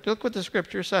work? Look what the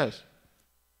scripture says.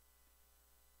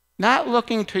 Not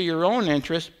looking to your own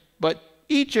interest, but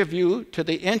each of you to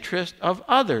the interest of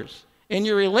others. In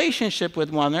your relationship with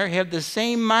one another, have the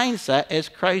same mindset as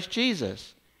Christ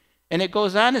Jesus. And it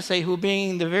goes on to say, who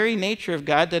being the very nature of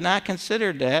God did not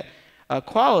consider that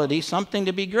quality something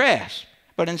to be grasped,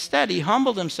 but instead he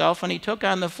humbled himself and he took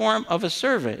on the form of a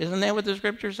servant. Isn't that what the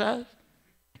scripture says?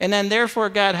 And then therefore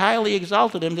God highly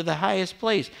exalted him to the highest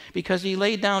place because he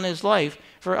laid down his life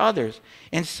for others.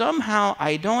 And somehow,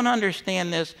 I don't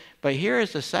understand this, but here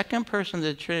is the second person of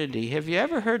the Trinity. Have you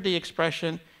ever heard the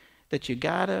expression that you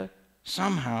gotta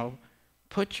somehow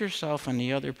put yourself in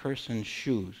the other person's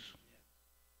shoes?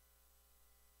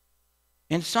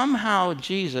 And somehow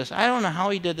Jesus, I don't know how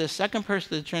he did this, second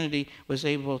person of the Trinity was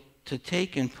able to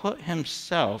take and put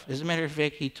himself, as a matter of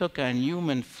fact, he took on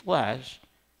human flesh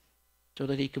so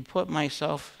that he could put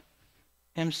himself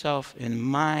in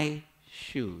my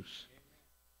shoes.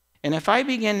 And if I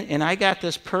begin, and I got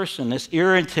this person, this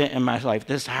irritant in my life,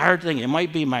 this hard thing, it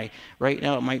might be right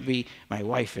now it might be my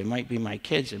wife, it might be my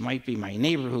kids, it might be my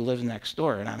neighbor who lives next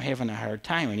door, and I'm having a hard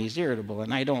time, and he's irritable,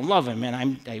 and I don't love him,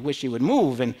 and I wish he would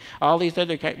move, and all these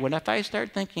other kinds. What if I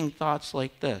start thinking thoughts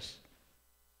like this?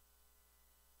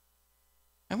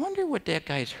 I wonder what that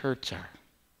guy's hurts are.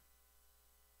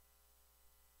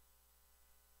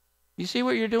 You see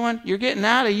what you're doing? You're getting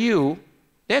out of you.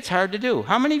 That's hard to do.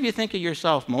 How many of you think of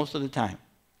yourself most of the time?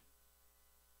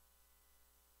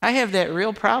 I have that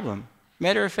real problem.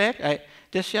 Matter of fact,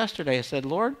 just yesterday I said,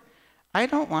 Lord, I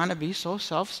don't want to be so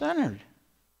self-centered.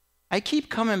 I keep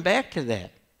coming back to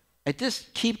that. I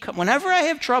just keep, whenever I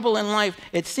have trouble in life,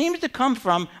 it seems to come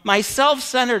from my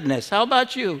self-centeredness. How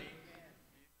about you?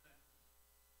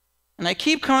 And I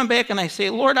keep coming back and I say,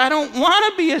 Lord, I don't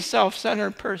want to be a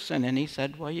self-centered person. And he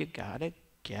said, well, you got to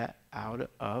get out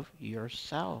of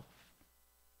yourself.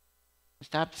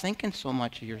 Stop thinking so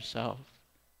much of yourself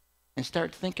and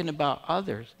start thinking about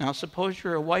others. Now, suppose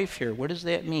you're a wife here. What does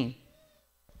that mean?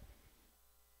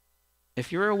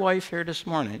 If you're a wife here this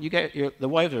morning, the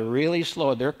wives are really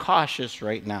slow. They're cautious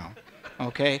right now.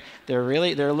 Okay?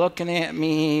 They're looking at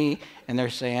me and they're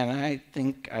saying,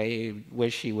 I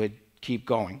wish he would keep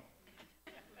going.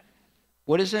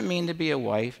 What does it mean to be a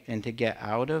wife and to get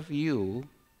out of you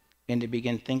and to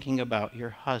begin thinking about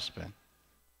your husband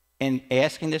and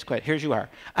asking this question? Here's you are.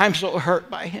 I'm so hurt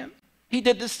by him. He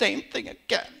did the same thing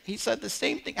again. He said the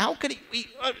same thing. How could he?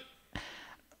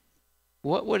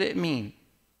 What would it mean?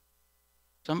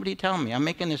 Somebody tell me. I'm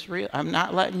making this real. I'm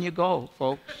not letting you go,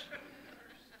 folks.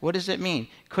 What does it mean?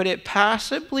 Could it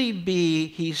possibly be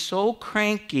he's so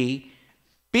cranky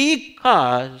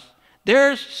because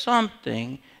there's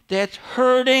something that's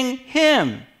hurting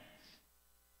him?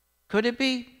 Could it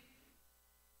be?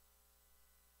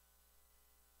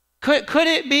 Could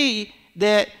it be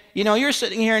that, you're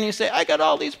sitting here and you say, I got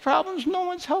all these problems, no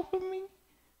one's helping me,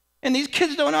 and these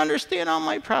kids don't understand all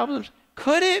my problems.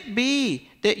 Could it be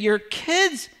that your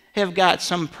kids have got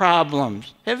some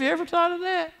problems? Have you ever thought of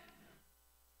that?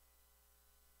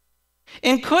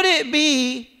 And could it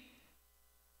be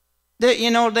that,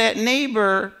 that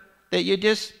neighbor that you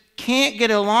just can't get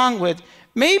along with,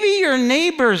 maybe your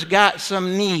neighbor's got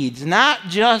some needs, not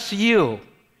just you.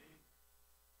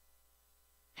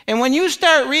 And when you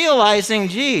start realizing,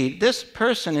 gee, this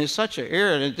person is such an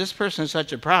irritant, this person is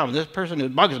such a problem, this person who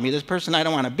bugs me, this person I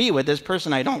don't want to be with, this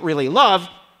person I don't really love,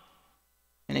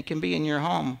 and it can be in your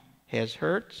home, has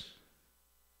hurts,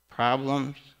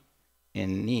 problems,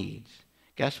 and needs.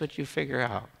 Guess what you figure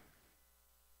out?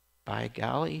 By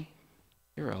golly,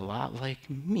 you're a lot like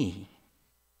me.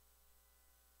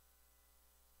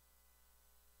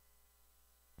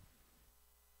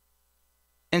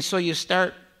 And so you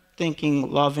start thinking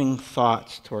loving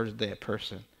thoughts towards that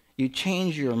person. You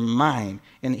change your mind.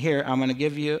 And here, I'm going to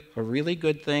give you a really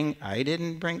good thing. I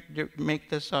didn't make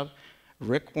this up.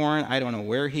 Rick Warren, I don't know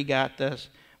where he got this,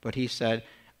 but he said,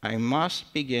 you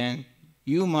must begin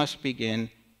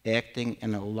acting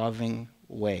in a loving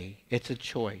way. It's a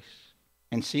choice.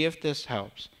 And see if this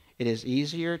helps. It is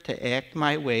easier to act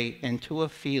my way into a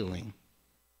feeling,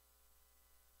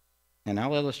 and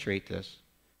I'll illustrate this,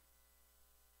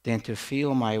 than to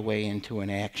feel my way into an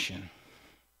action.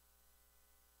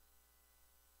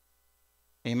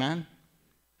 Amen?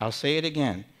 I'll say it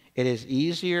again. It is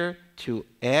easier to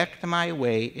act my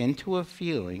way into a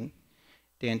feeling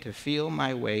than to feel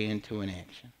my way into an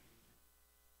action.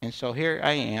 And so here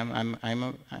I am. I'm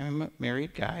a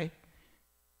married guy,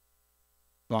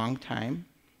 long time,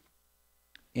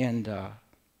 and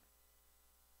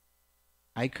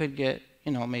I could get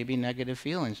maybe negative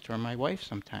feelings toward my wife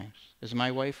sometimes. Is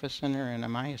my wife a sinner and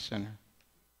am I a sinner?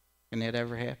 Can that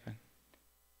ever happen?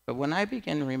 But when I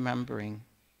begin remembering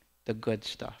the good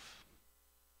stuff,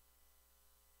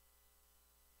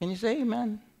 can you say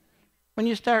amen? When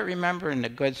you start remembering the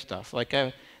good stuff, like I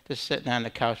was just sitting on the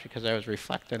couch because I was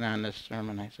reflecting on this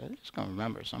sermon, I said, I'm just going to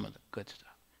remember some of the good stuff.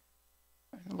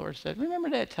 And the Lord said, remember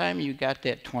that time you got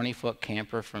that 20-foot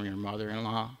camper from your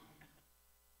mother-in-law?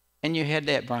 And you had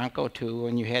that Bronco too,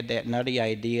 and you had that nutty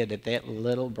idea that that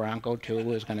little Bronco too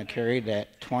was going to carry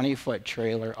that 20-foot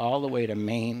trailer all the way to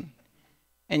Maine.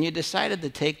 And you decided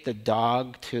to take the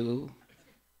dog too.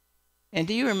 And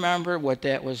do you remember what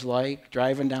that was like,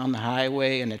 driving down the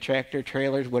highway and the tractor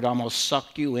trailers would almost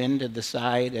suck you into the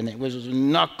side, and it was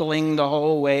knuckling the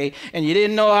whole way, and you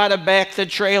didn't know how to back the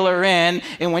trailer in,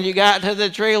 and when you got to the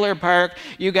trailer park,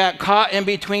 you got caught in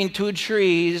between two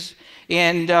trees,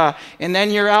 and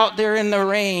then you're out there in the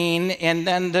rain, and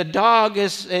then the dog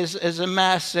is a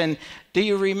mess, and do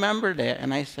you remember that?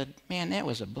 And I said, man, that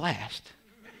was a blast.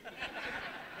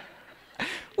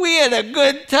 We had a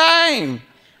good time.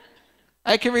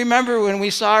 I can remember when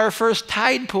we saw our first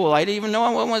tide pool. I didn't even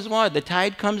know what was what. The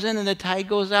tide comes in and the tide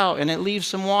goes out, and it leaves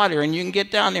some water, and you can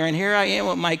get down there. And here I am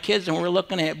with my kids, and we're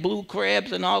looking at blue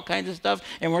crabs and all kinds of stuff,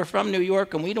 and we're from New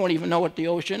York, and we don't even know what the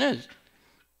ocean is.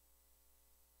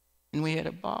 And we had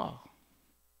a ball.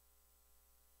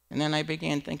 And then I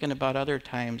began thinking about other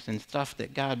times and stuff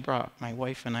that God brought my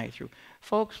wife and I through.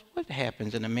 Folks, what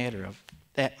happens in a matter of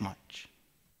that much?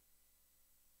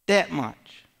 That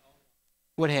much.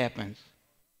 What happens?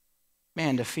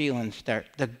 Man,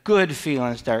 the good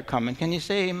feelings start coming. Can you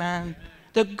say amen?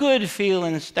 The good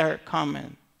feelings start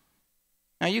coming.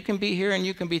 Now you can be here and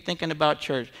you can be thinking about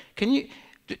church.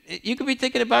 You can be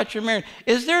thinking about your marriage.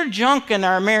 Is there junk in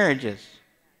our marriages?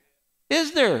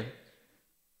 Is there?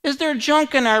 Is there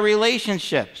junk in our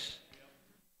relationships?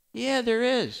 Yeah, there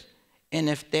is. And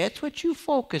if that's what you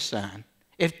focus on,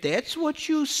 if that's what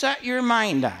you set your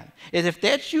mind on, and if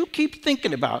that's you keep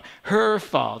thinking about, her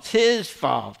faults, his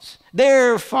faults,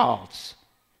 their faults,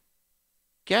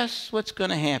 guess what's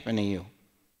going to happen to you?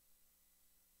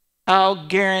 I'll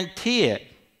guarantee it.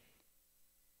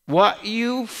 What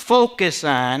you focus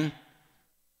on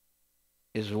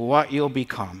is what you'll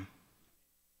become.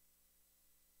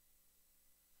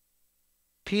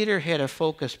 Peter had a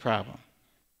focus problem.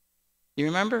 You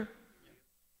remember?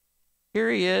 Here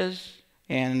he is.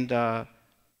 And the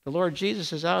Lord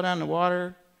Jesus is out on the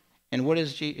water, and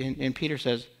and Peter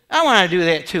says, I want to do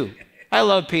that too. I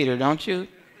love Peter, don't you?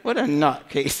 What a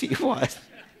nutcase he was.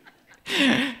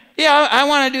 Yeah, I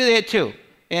want to do that too.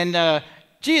 And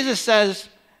Jesus says,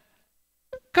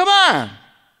 come on.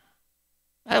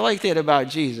 I like that about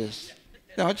Jesus,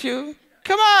 don't you?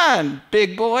 Come on,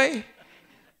 big boy.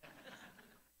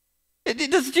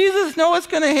 Does Jesus know what's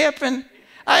going to happen?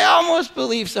 I almost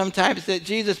believe sometimes that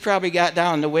Jesus probably got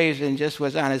down in the waves and just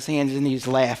was on his hands and knees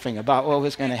laughing about what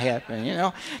was going to happen, you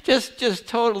know? Just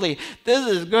totally, this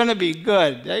is going to be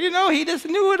good. You know, he just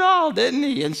knew it all, didn't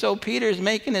he? And so Peter's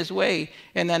making his way,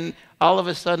 and then all of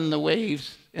a sudden the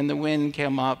waves and the wind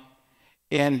came up,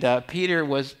 and Peter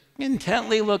was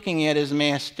intently looking at his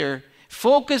master,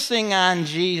 focusing on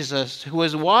Jesus, who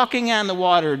was walking on the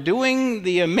water, doing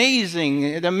the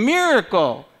amazing, the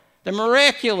miracle, the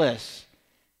miraculous.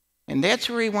 And that's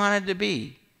where he wanted to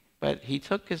be. But he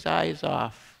took his eyes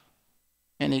off,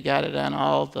 and he got it on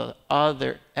all the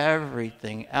other,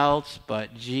 everything else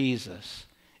but Jesus.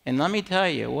 And let me tell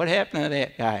you, what happened to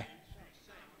that guy?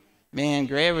 Man,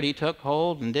 gravity took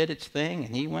hold and did its thing,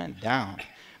 and he went down.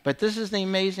 But this is the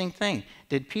amazing thing.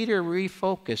 Did Peter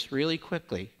refocus really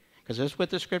quickly? Because that's what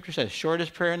the scripture says,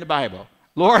 shortest prayer in the Bible.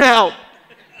 Lord, help!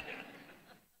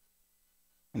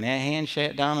 And that hand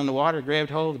sat down in the water, grabbed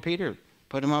hold of Peter,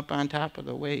 put him up on top of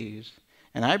the waves.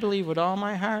 And I believe with all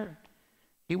my heart,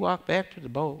 he walked back to the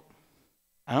boat.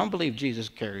 I don't believe Jesus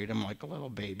carried him like a little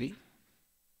baby.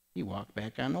 He walked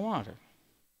back on the water.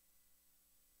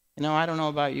 You know, I don't know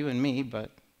about you and me,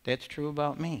 but that's true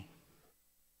about me.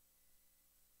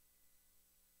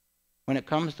 When it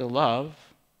comes to love,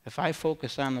 if I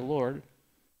focus on the Lord,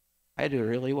 I do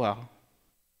really well.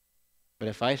 But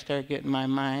if I start getting my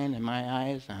mind and my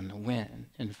eyes on the wind,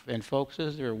 and folks,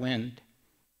 is there wind?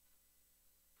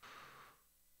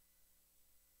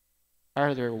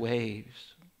 Are there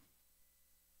waves?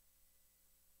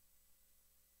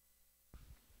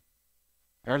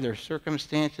 Are there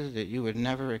circumstances that you would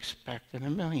never expect in a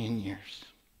million years?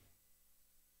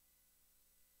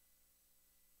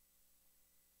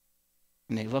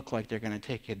 And they look like they're going to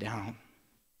take you down.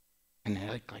 And they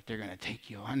look like they're going to take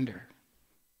you under.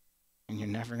 And you're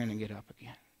never going to get up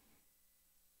again.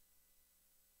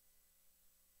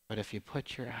 But if you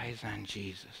put your eyes on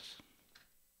Jesus,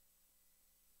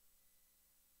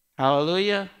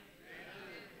 hallelujah,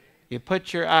 you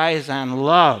put your eyes on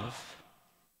love,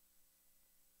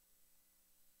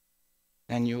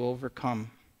 then you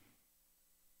overcome.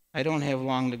 I don't have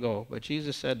long to go, but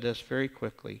Jesus said this very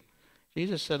quickly.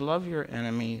 Jesus said, love your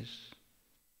enemies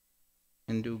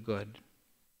and do good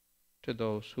to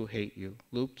those who hate you.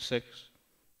 Luke 6,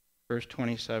 verse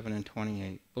 27 and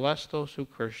 28. Bless those who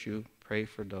curse you. Pray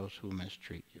for those who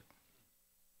mistreat you.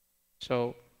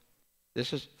 So,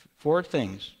 this is 4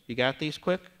 things. You got these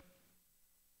quick?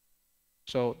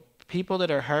 So, people that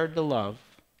are hard to love,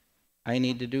 I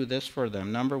need to do this for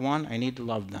them. Number 1, I need to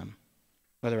love them,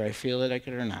 whether I feel like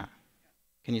it or not.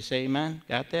 Can you say amen?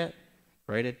 Got that?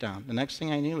 Write it down. The next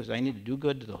thing I need to do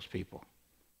good to those people.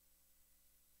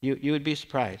 You would be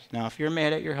surprised. Now, if you're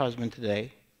mad at your husband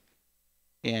today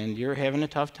and you're having a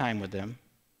tough time with him,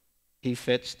 he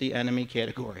fits the enemy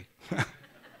category.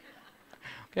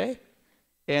 Okay?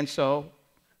 And so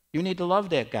you need to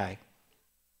love that guy.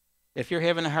 If you're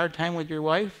having a hard time with your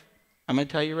wife, I'm going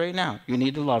to tell you right now, you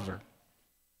need to love her.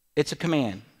 It's a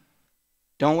command.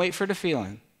 Don't wait for the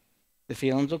feeling. The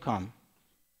feelings will come.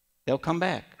 They'll come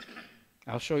back.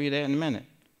 I'll show you that in a minute.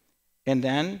 And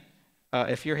then,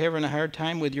 if you're having a hard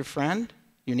time with your friend,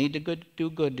 you need to do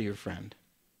good to your friend.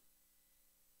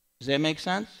 Does that make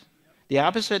sense? The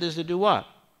opposite is to do what?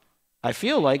 I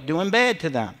feel like doing bad to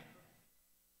them.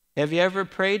 Have you ever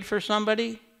prayed for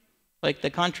somebody? Like the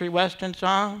country western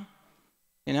song?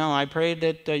 You know, I prayed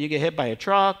that you get hit by a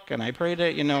truck, and I prayed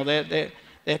that, you know, that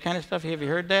kind of stuff. Have you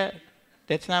heard that?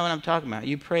 That's not what I'm talking about.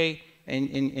 You pray and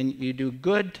you do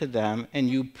good to them, and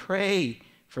you pray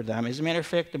for them. As a matter of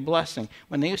fact, the blessing.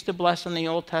 When they used to bless in the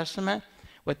Old Testament,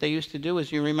 what they used to do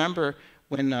is, you remember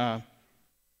when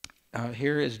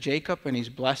here is Jacob, and he's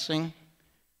blessing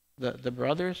the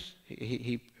brothers,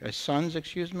 his sons,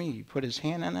 excuse me. He put his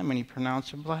hand on them, and he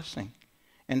pronounced a blessing.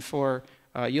 And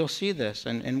you'll see this,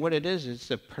 and what it is,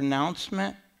 it's a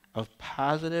pronouncement of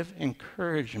positive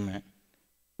encouragement.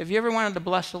 Have you ever wanted to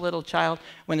bless a little child?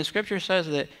 When the scripture says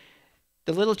that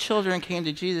the little children came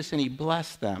to Jesus and he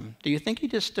blessed them, do you think he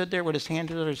just stood there with his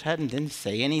hand over his head and didn't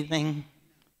say anything?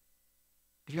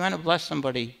 If you want to bless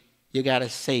somebody, you got to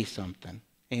say something.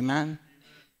 Amen?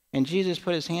 And Jesus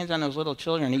put his hands on those little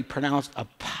children and he pronounced a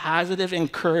positive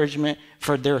encouragement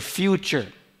for their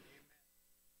future.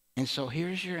 And so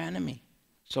here's your enemy.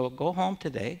 So go home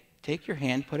today, take your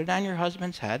hand, put it on your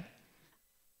husband's head,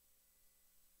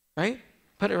 right?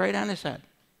 Put it right on his head.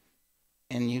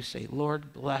 And you say,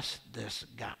 Lord, bless this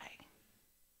guy.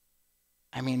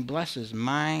 I mean, bless his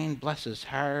mind, bless his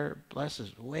heart, bless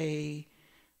his way.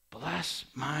 Bless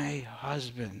my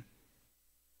husband,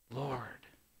 Lord.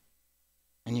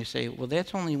 And you say, well,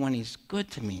 that's only when he's good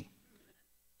to me.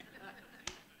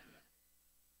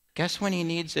 Guess when he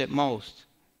needs it most?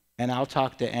 And I'll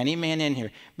talk to any man in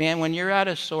here. Man, when you're out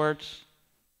of sorts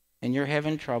and you're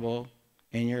having trouble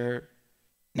and you're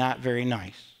not very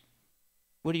nice,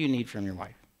 what do you need from your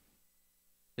wife?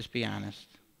 Just be honest.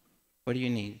 What do you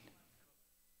need?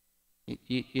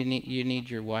 You need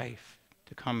your wife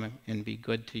to come and be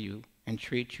good to you and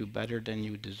treat you better than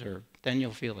you deserve. Then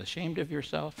you'll feel ashamed of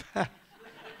yourself.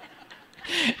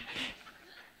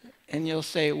 And you'll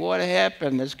say, what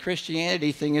happened? This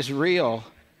Christianity thing is real.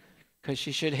 Because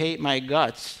she should hate my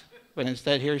guts. But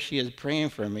instead, here she is praying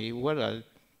for me. What a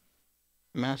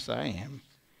mess I am.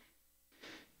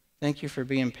 Thank you for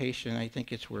being patient. I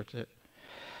think it's worth it.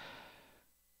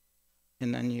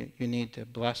 And then you need to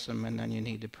bless them, and then you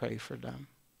need to pray for them.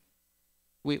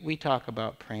 We talk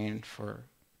about praying for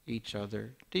each other.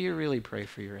 Do you really pray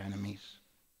for your enemies?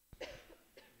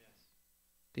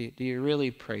 Do you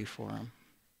really pray for them?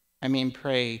 I mean,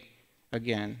 pray,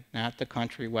 again, not the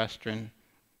country western,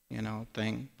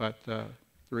 thing, but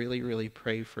really, really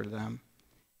pray for them.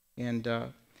 And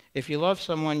if you love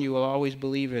someone, you will always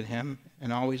believe in him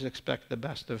and always expect the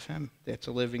best of him. That's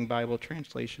a Living Bible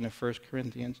translation of 1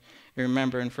 Corinthians. You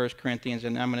remember in 1 Corinthians,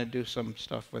 and I'm going to do some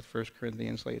stuff with 1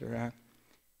 Corinthians later on.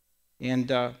 And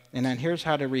then here's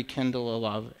how to rekindle a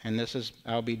love, and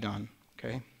I'll be done,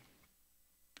 okay?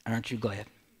 Aren't you glad?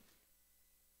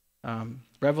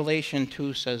 Revelation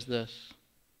 2 says this.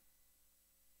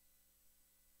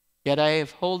 Yet I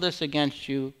hold this against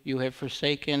you, you have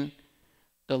forsaken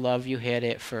the love you had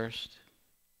at first.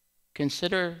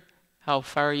 Consider how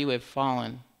far you have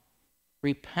fallen.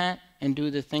 Repent and do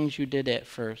the things you did at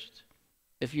first.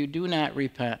 If you do not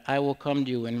repent, I will come to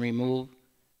you and remove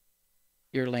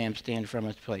your lampstand from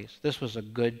its place. This was a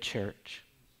good church.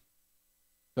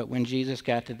 But when Jesus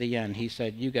got to the end, he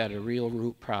said, you got a real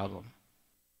root problem.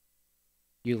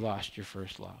 You lost your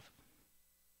first love.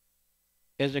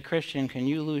 As a Christian, can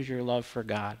you lose your love for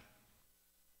God?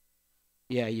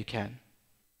 Yeah, you can.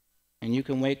 And you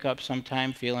can wake up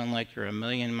sometime feeling like you're a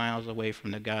million miles away from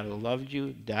the God who loved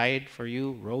you, died for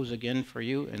you, rose again for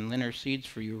you, and intercedes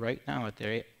for you right now at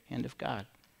the hand of God.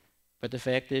 But the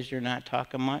fact is, you're not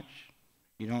talking much.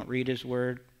 You don't read his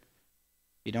word.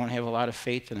 You don't have a lot of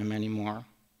faith in him anymore.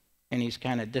 And he's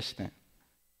kind of distant.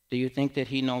 Do you think that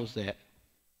he knows that?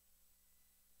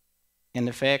 And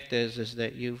the fact is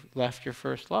that you've left your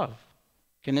first love.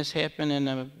 Can this happen in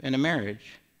a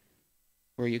marriage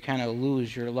where you kind of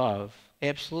lose your love?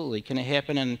 Absolutely. Can it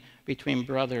happen between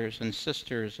brothers and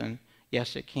sisters? And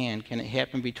yes, it can. Can it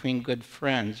happen between good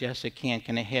friends? Yes, it can.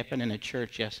 Can it happen in a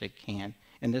church? Yes, it can.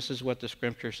 And this is what the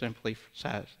scripture simply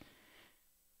says.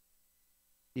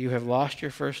 You have lost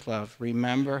your first love.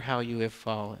 Remember how you have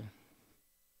fallen.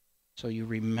 So you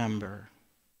remember.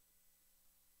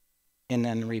 And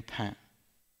then repent.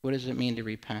 What does it mean to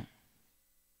repent?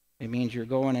 It means you're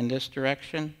going in this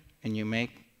direction and you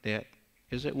make that,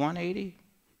 is it 180?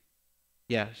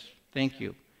 Yes, thank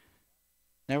you.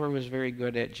 Never was very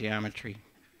good at geometry.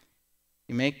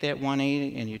 You make that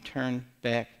 180 and you turn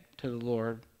back to the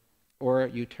Lord, or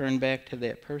you turn back to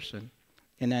that person.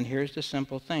 And then here's the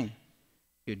simple thing.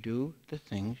 You do the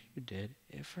things you did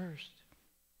at first.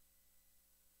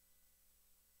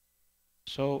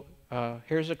 So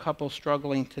here's a couple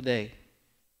struggling today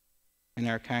in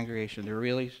our congregation. They're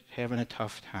really having a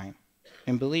tough time.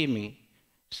 And believe me,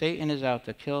 Satan is out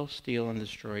to kill, steal, and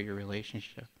destroy your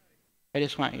relationship. I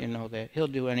just want you to know that. He'll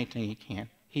do anything he can.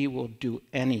 He will do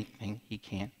anything he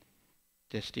can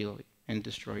to steal and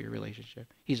destroy your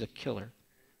relationship. He's a killer.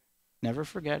 Never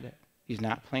forget it. He's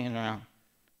not playing around.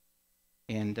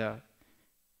 And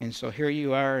so here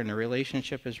you are, and the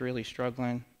relationship is really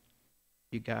struggling.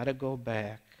 You got to go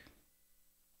back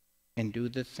and do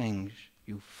the things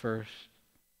you first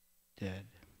did.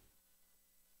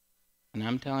 And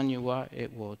I'm telling you what,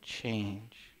 it will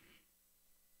change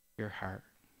your heart.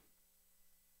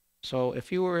 So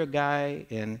if you were a guy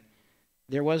and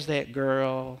there was that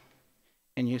girl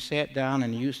and you sat down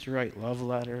and you used to write love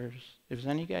letters. Has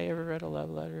any guy ever read a love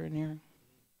letter in here?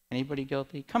 Anybody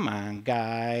guilty? Come on,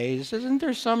 guys. Isn't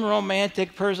there some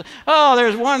romantic person? Oh,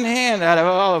 there's one hand out of,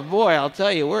 oh boy, I'll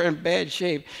tell you, we're in bad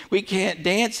shape. We can't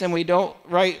dance and we don't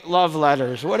write love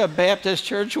letters. What a Baptist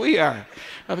church we are.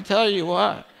 I'm telling you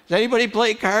what. Does anybody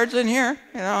play cards in here?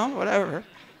 You know, whatever.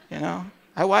 You know,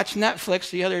 I watched Netflix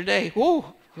the other day.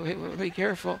 Whoa, be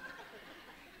careful.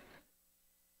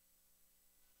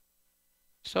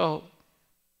 So,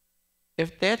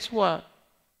 if that's what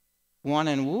won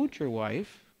and wooed your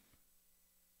wife,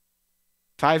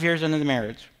 5 years into the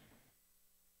marriage,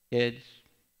 kids,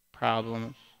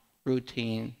 problems,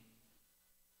 routine,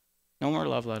 no more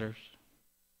love letters.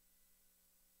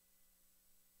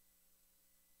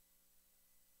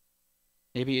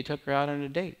 Maybe you took her out on a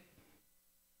date.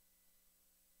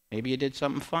 Maybe you did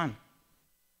something fun.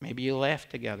 Maybe you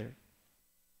laughed together.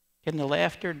 Can the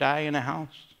laughter die in a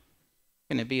house?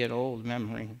 Can it be an old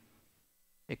memory?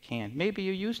 It can. Maybe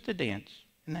you used to dance,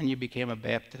 and then you became a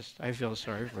Baptist. I feel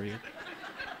sorry for you.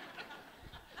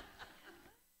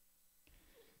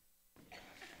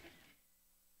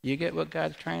 You get what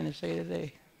God's trying to say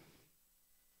today?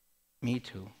 Me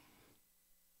too.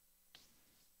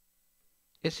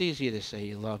 It's easy to say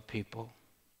you love people.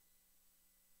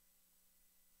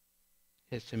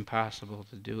 It's impossible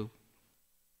to do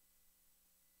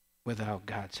without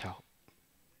God's help.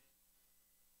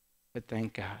 But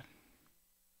thank God,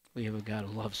 we have a God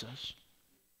who loves us.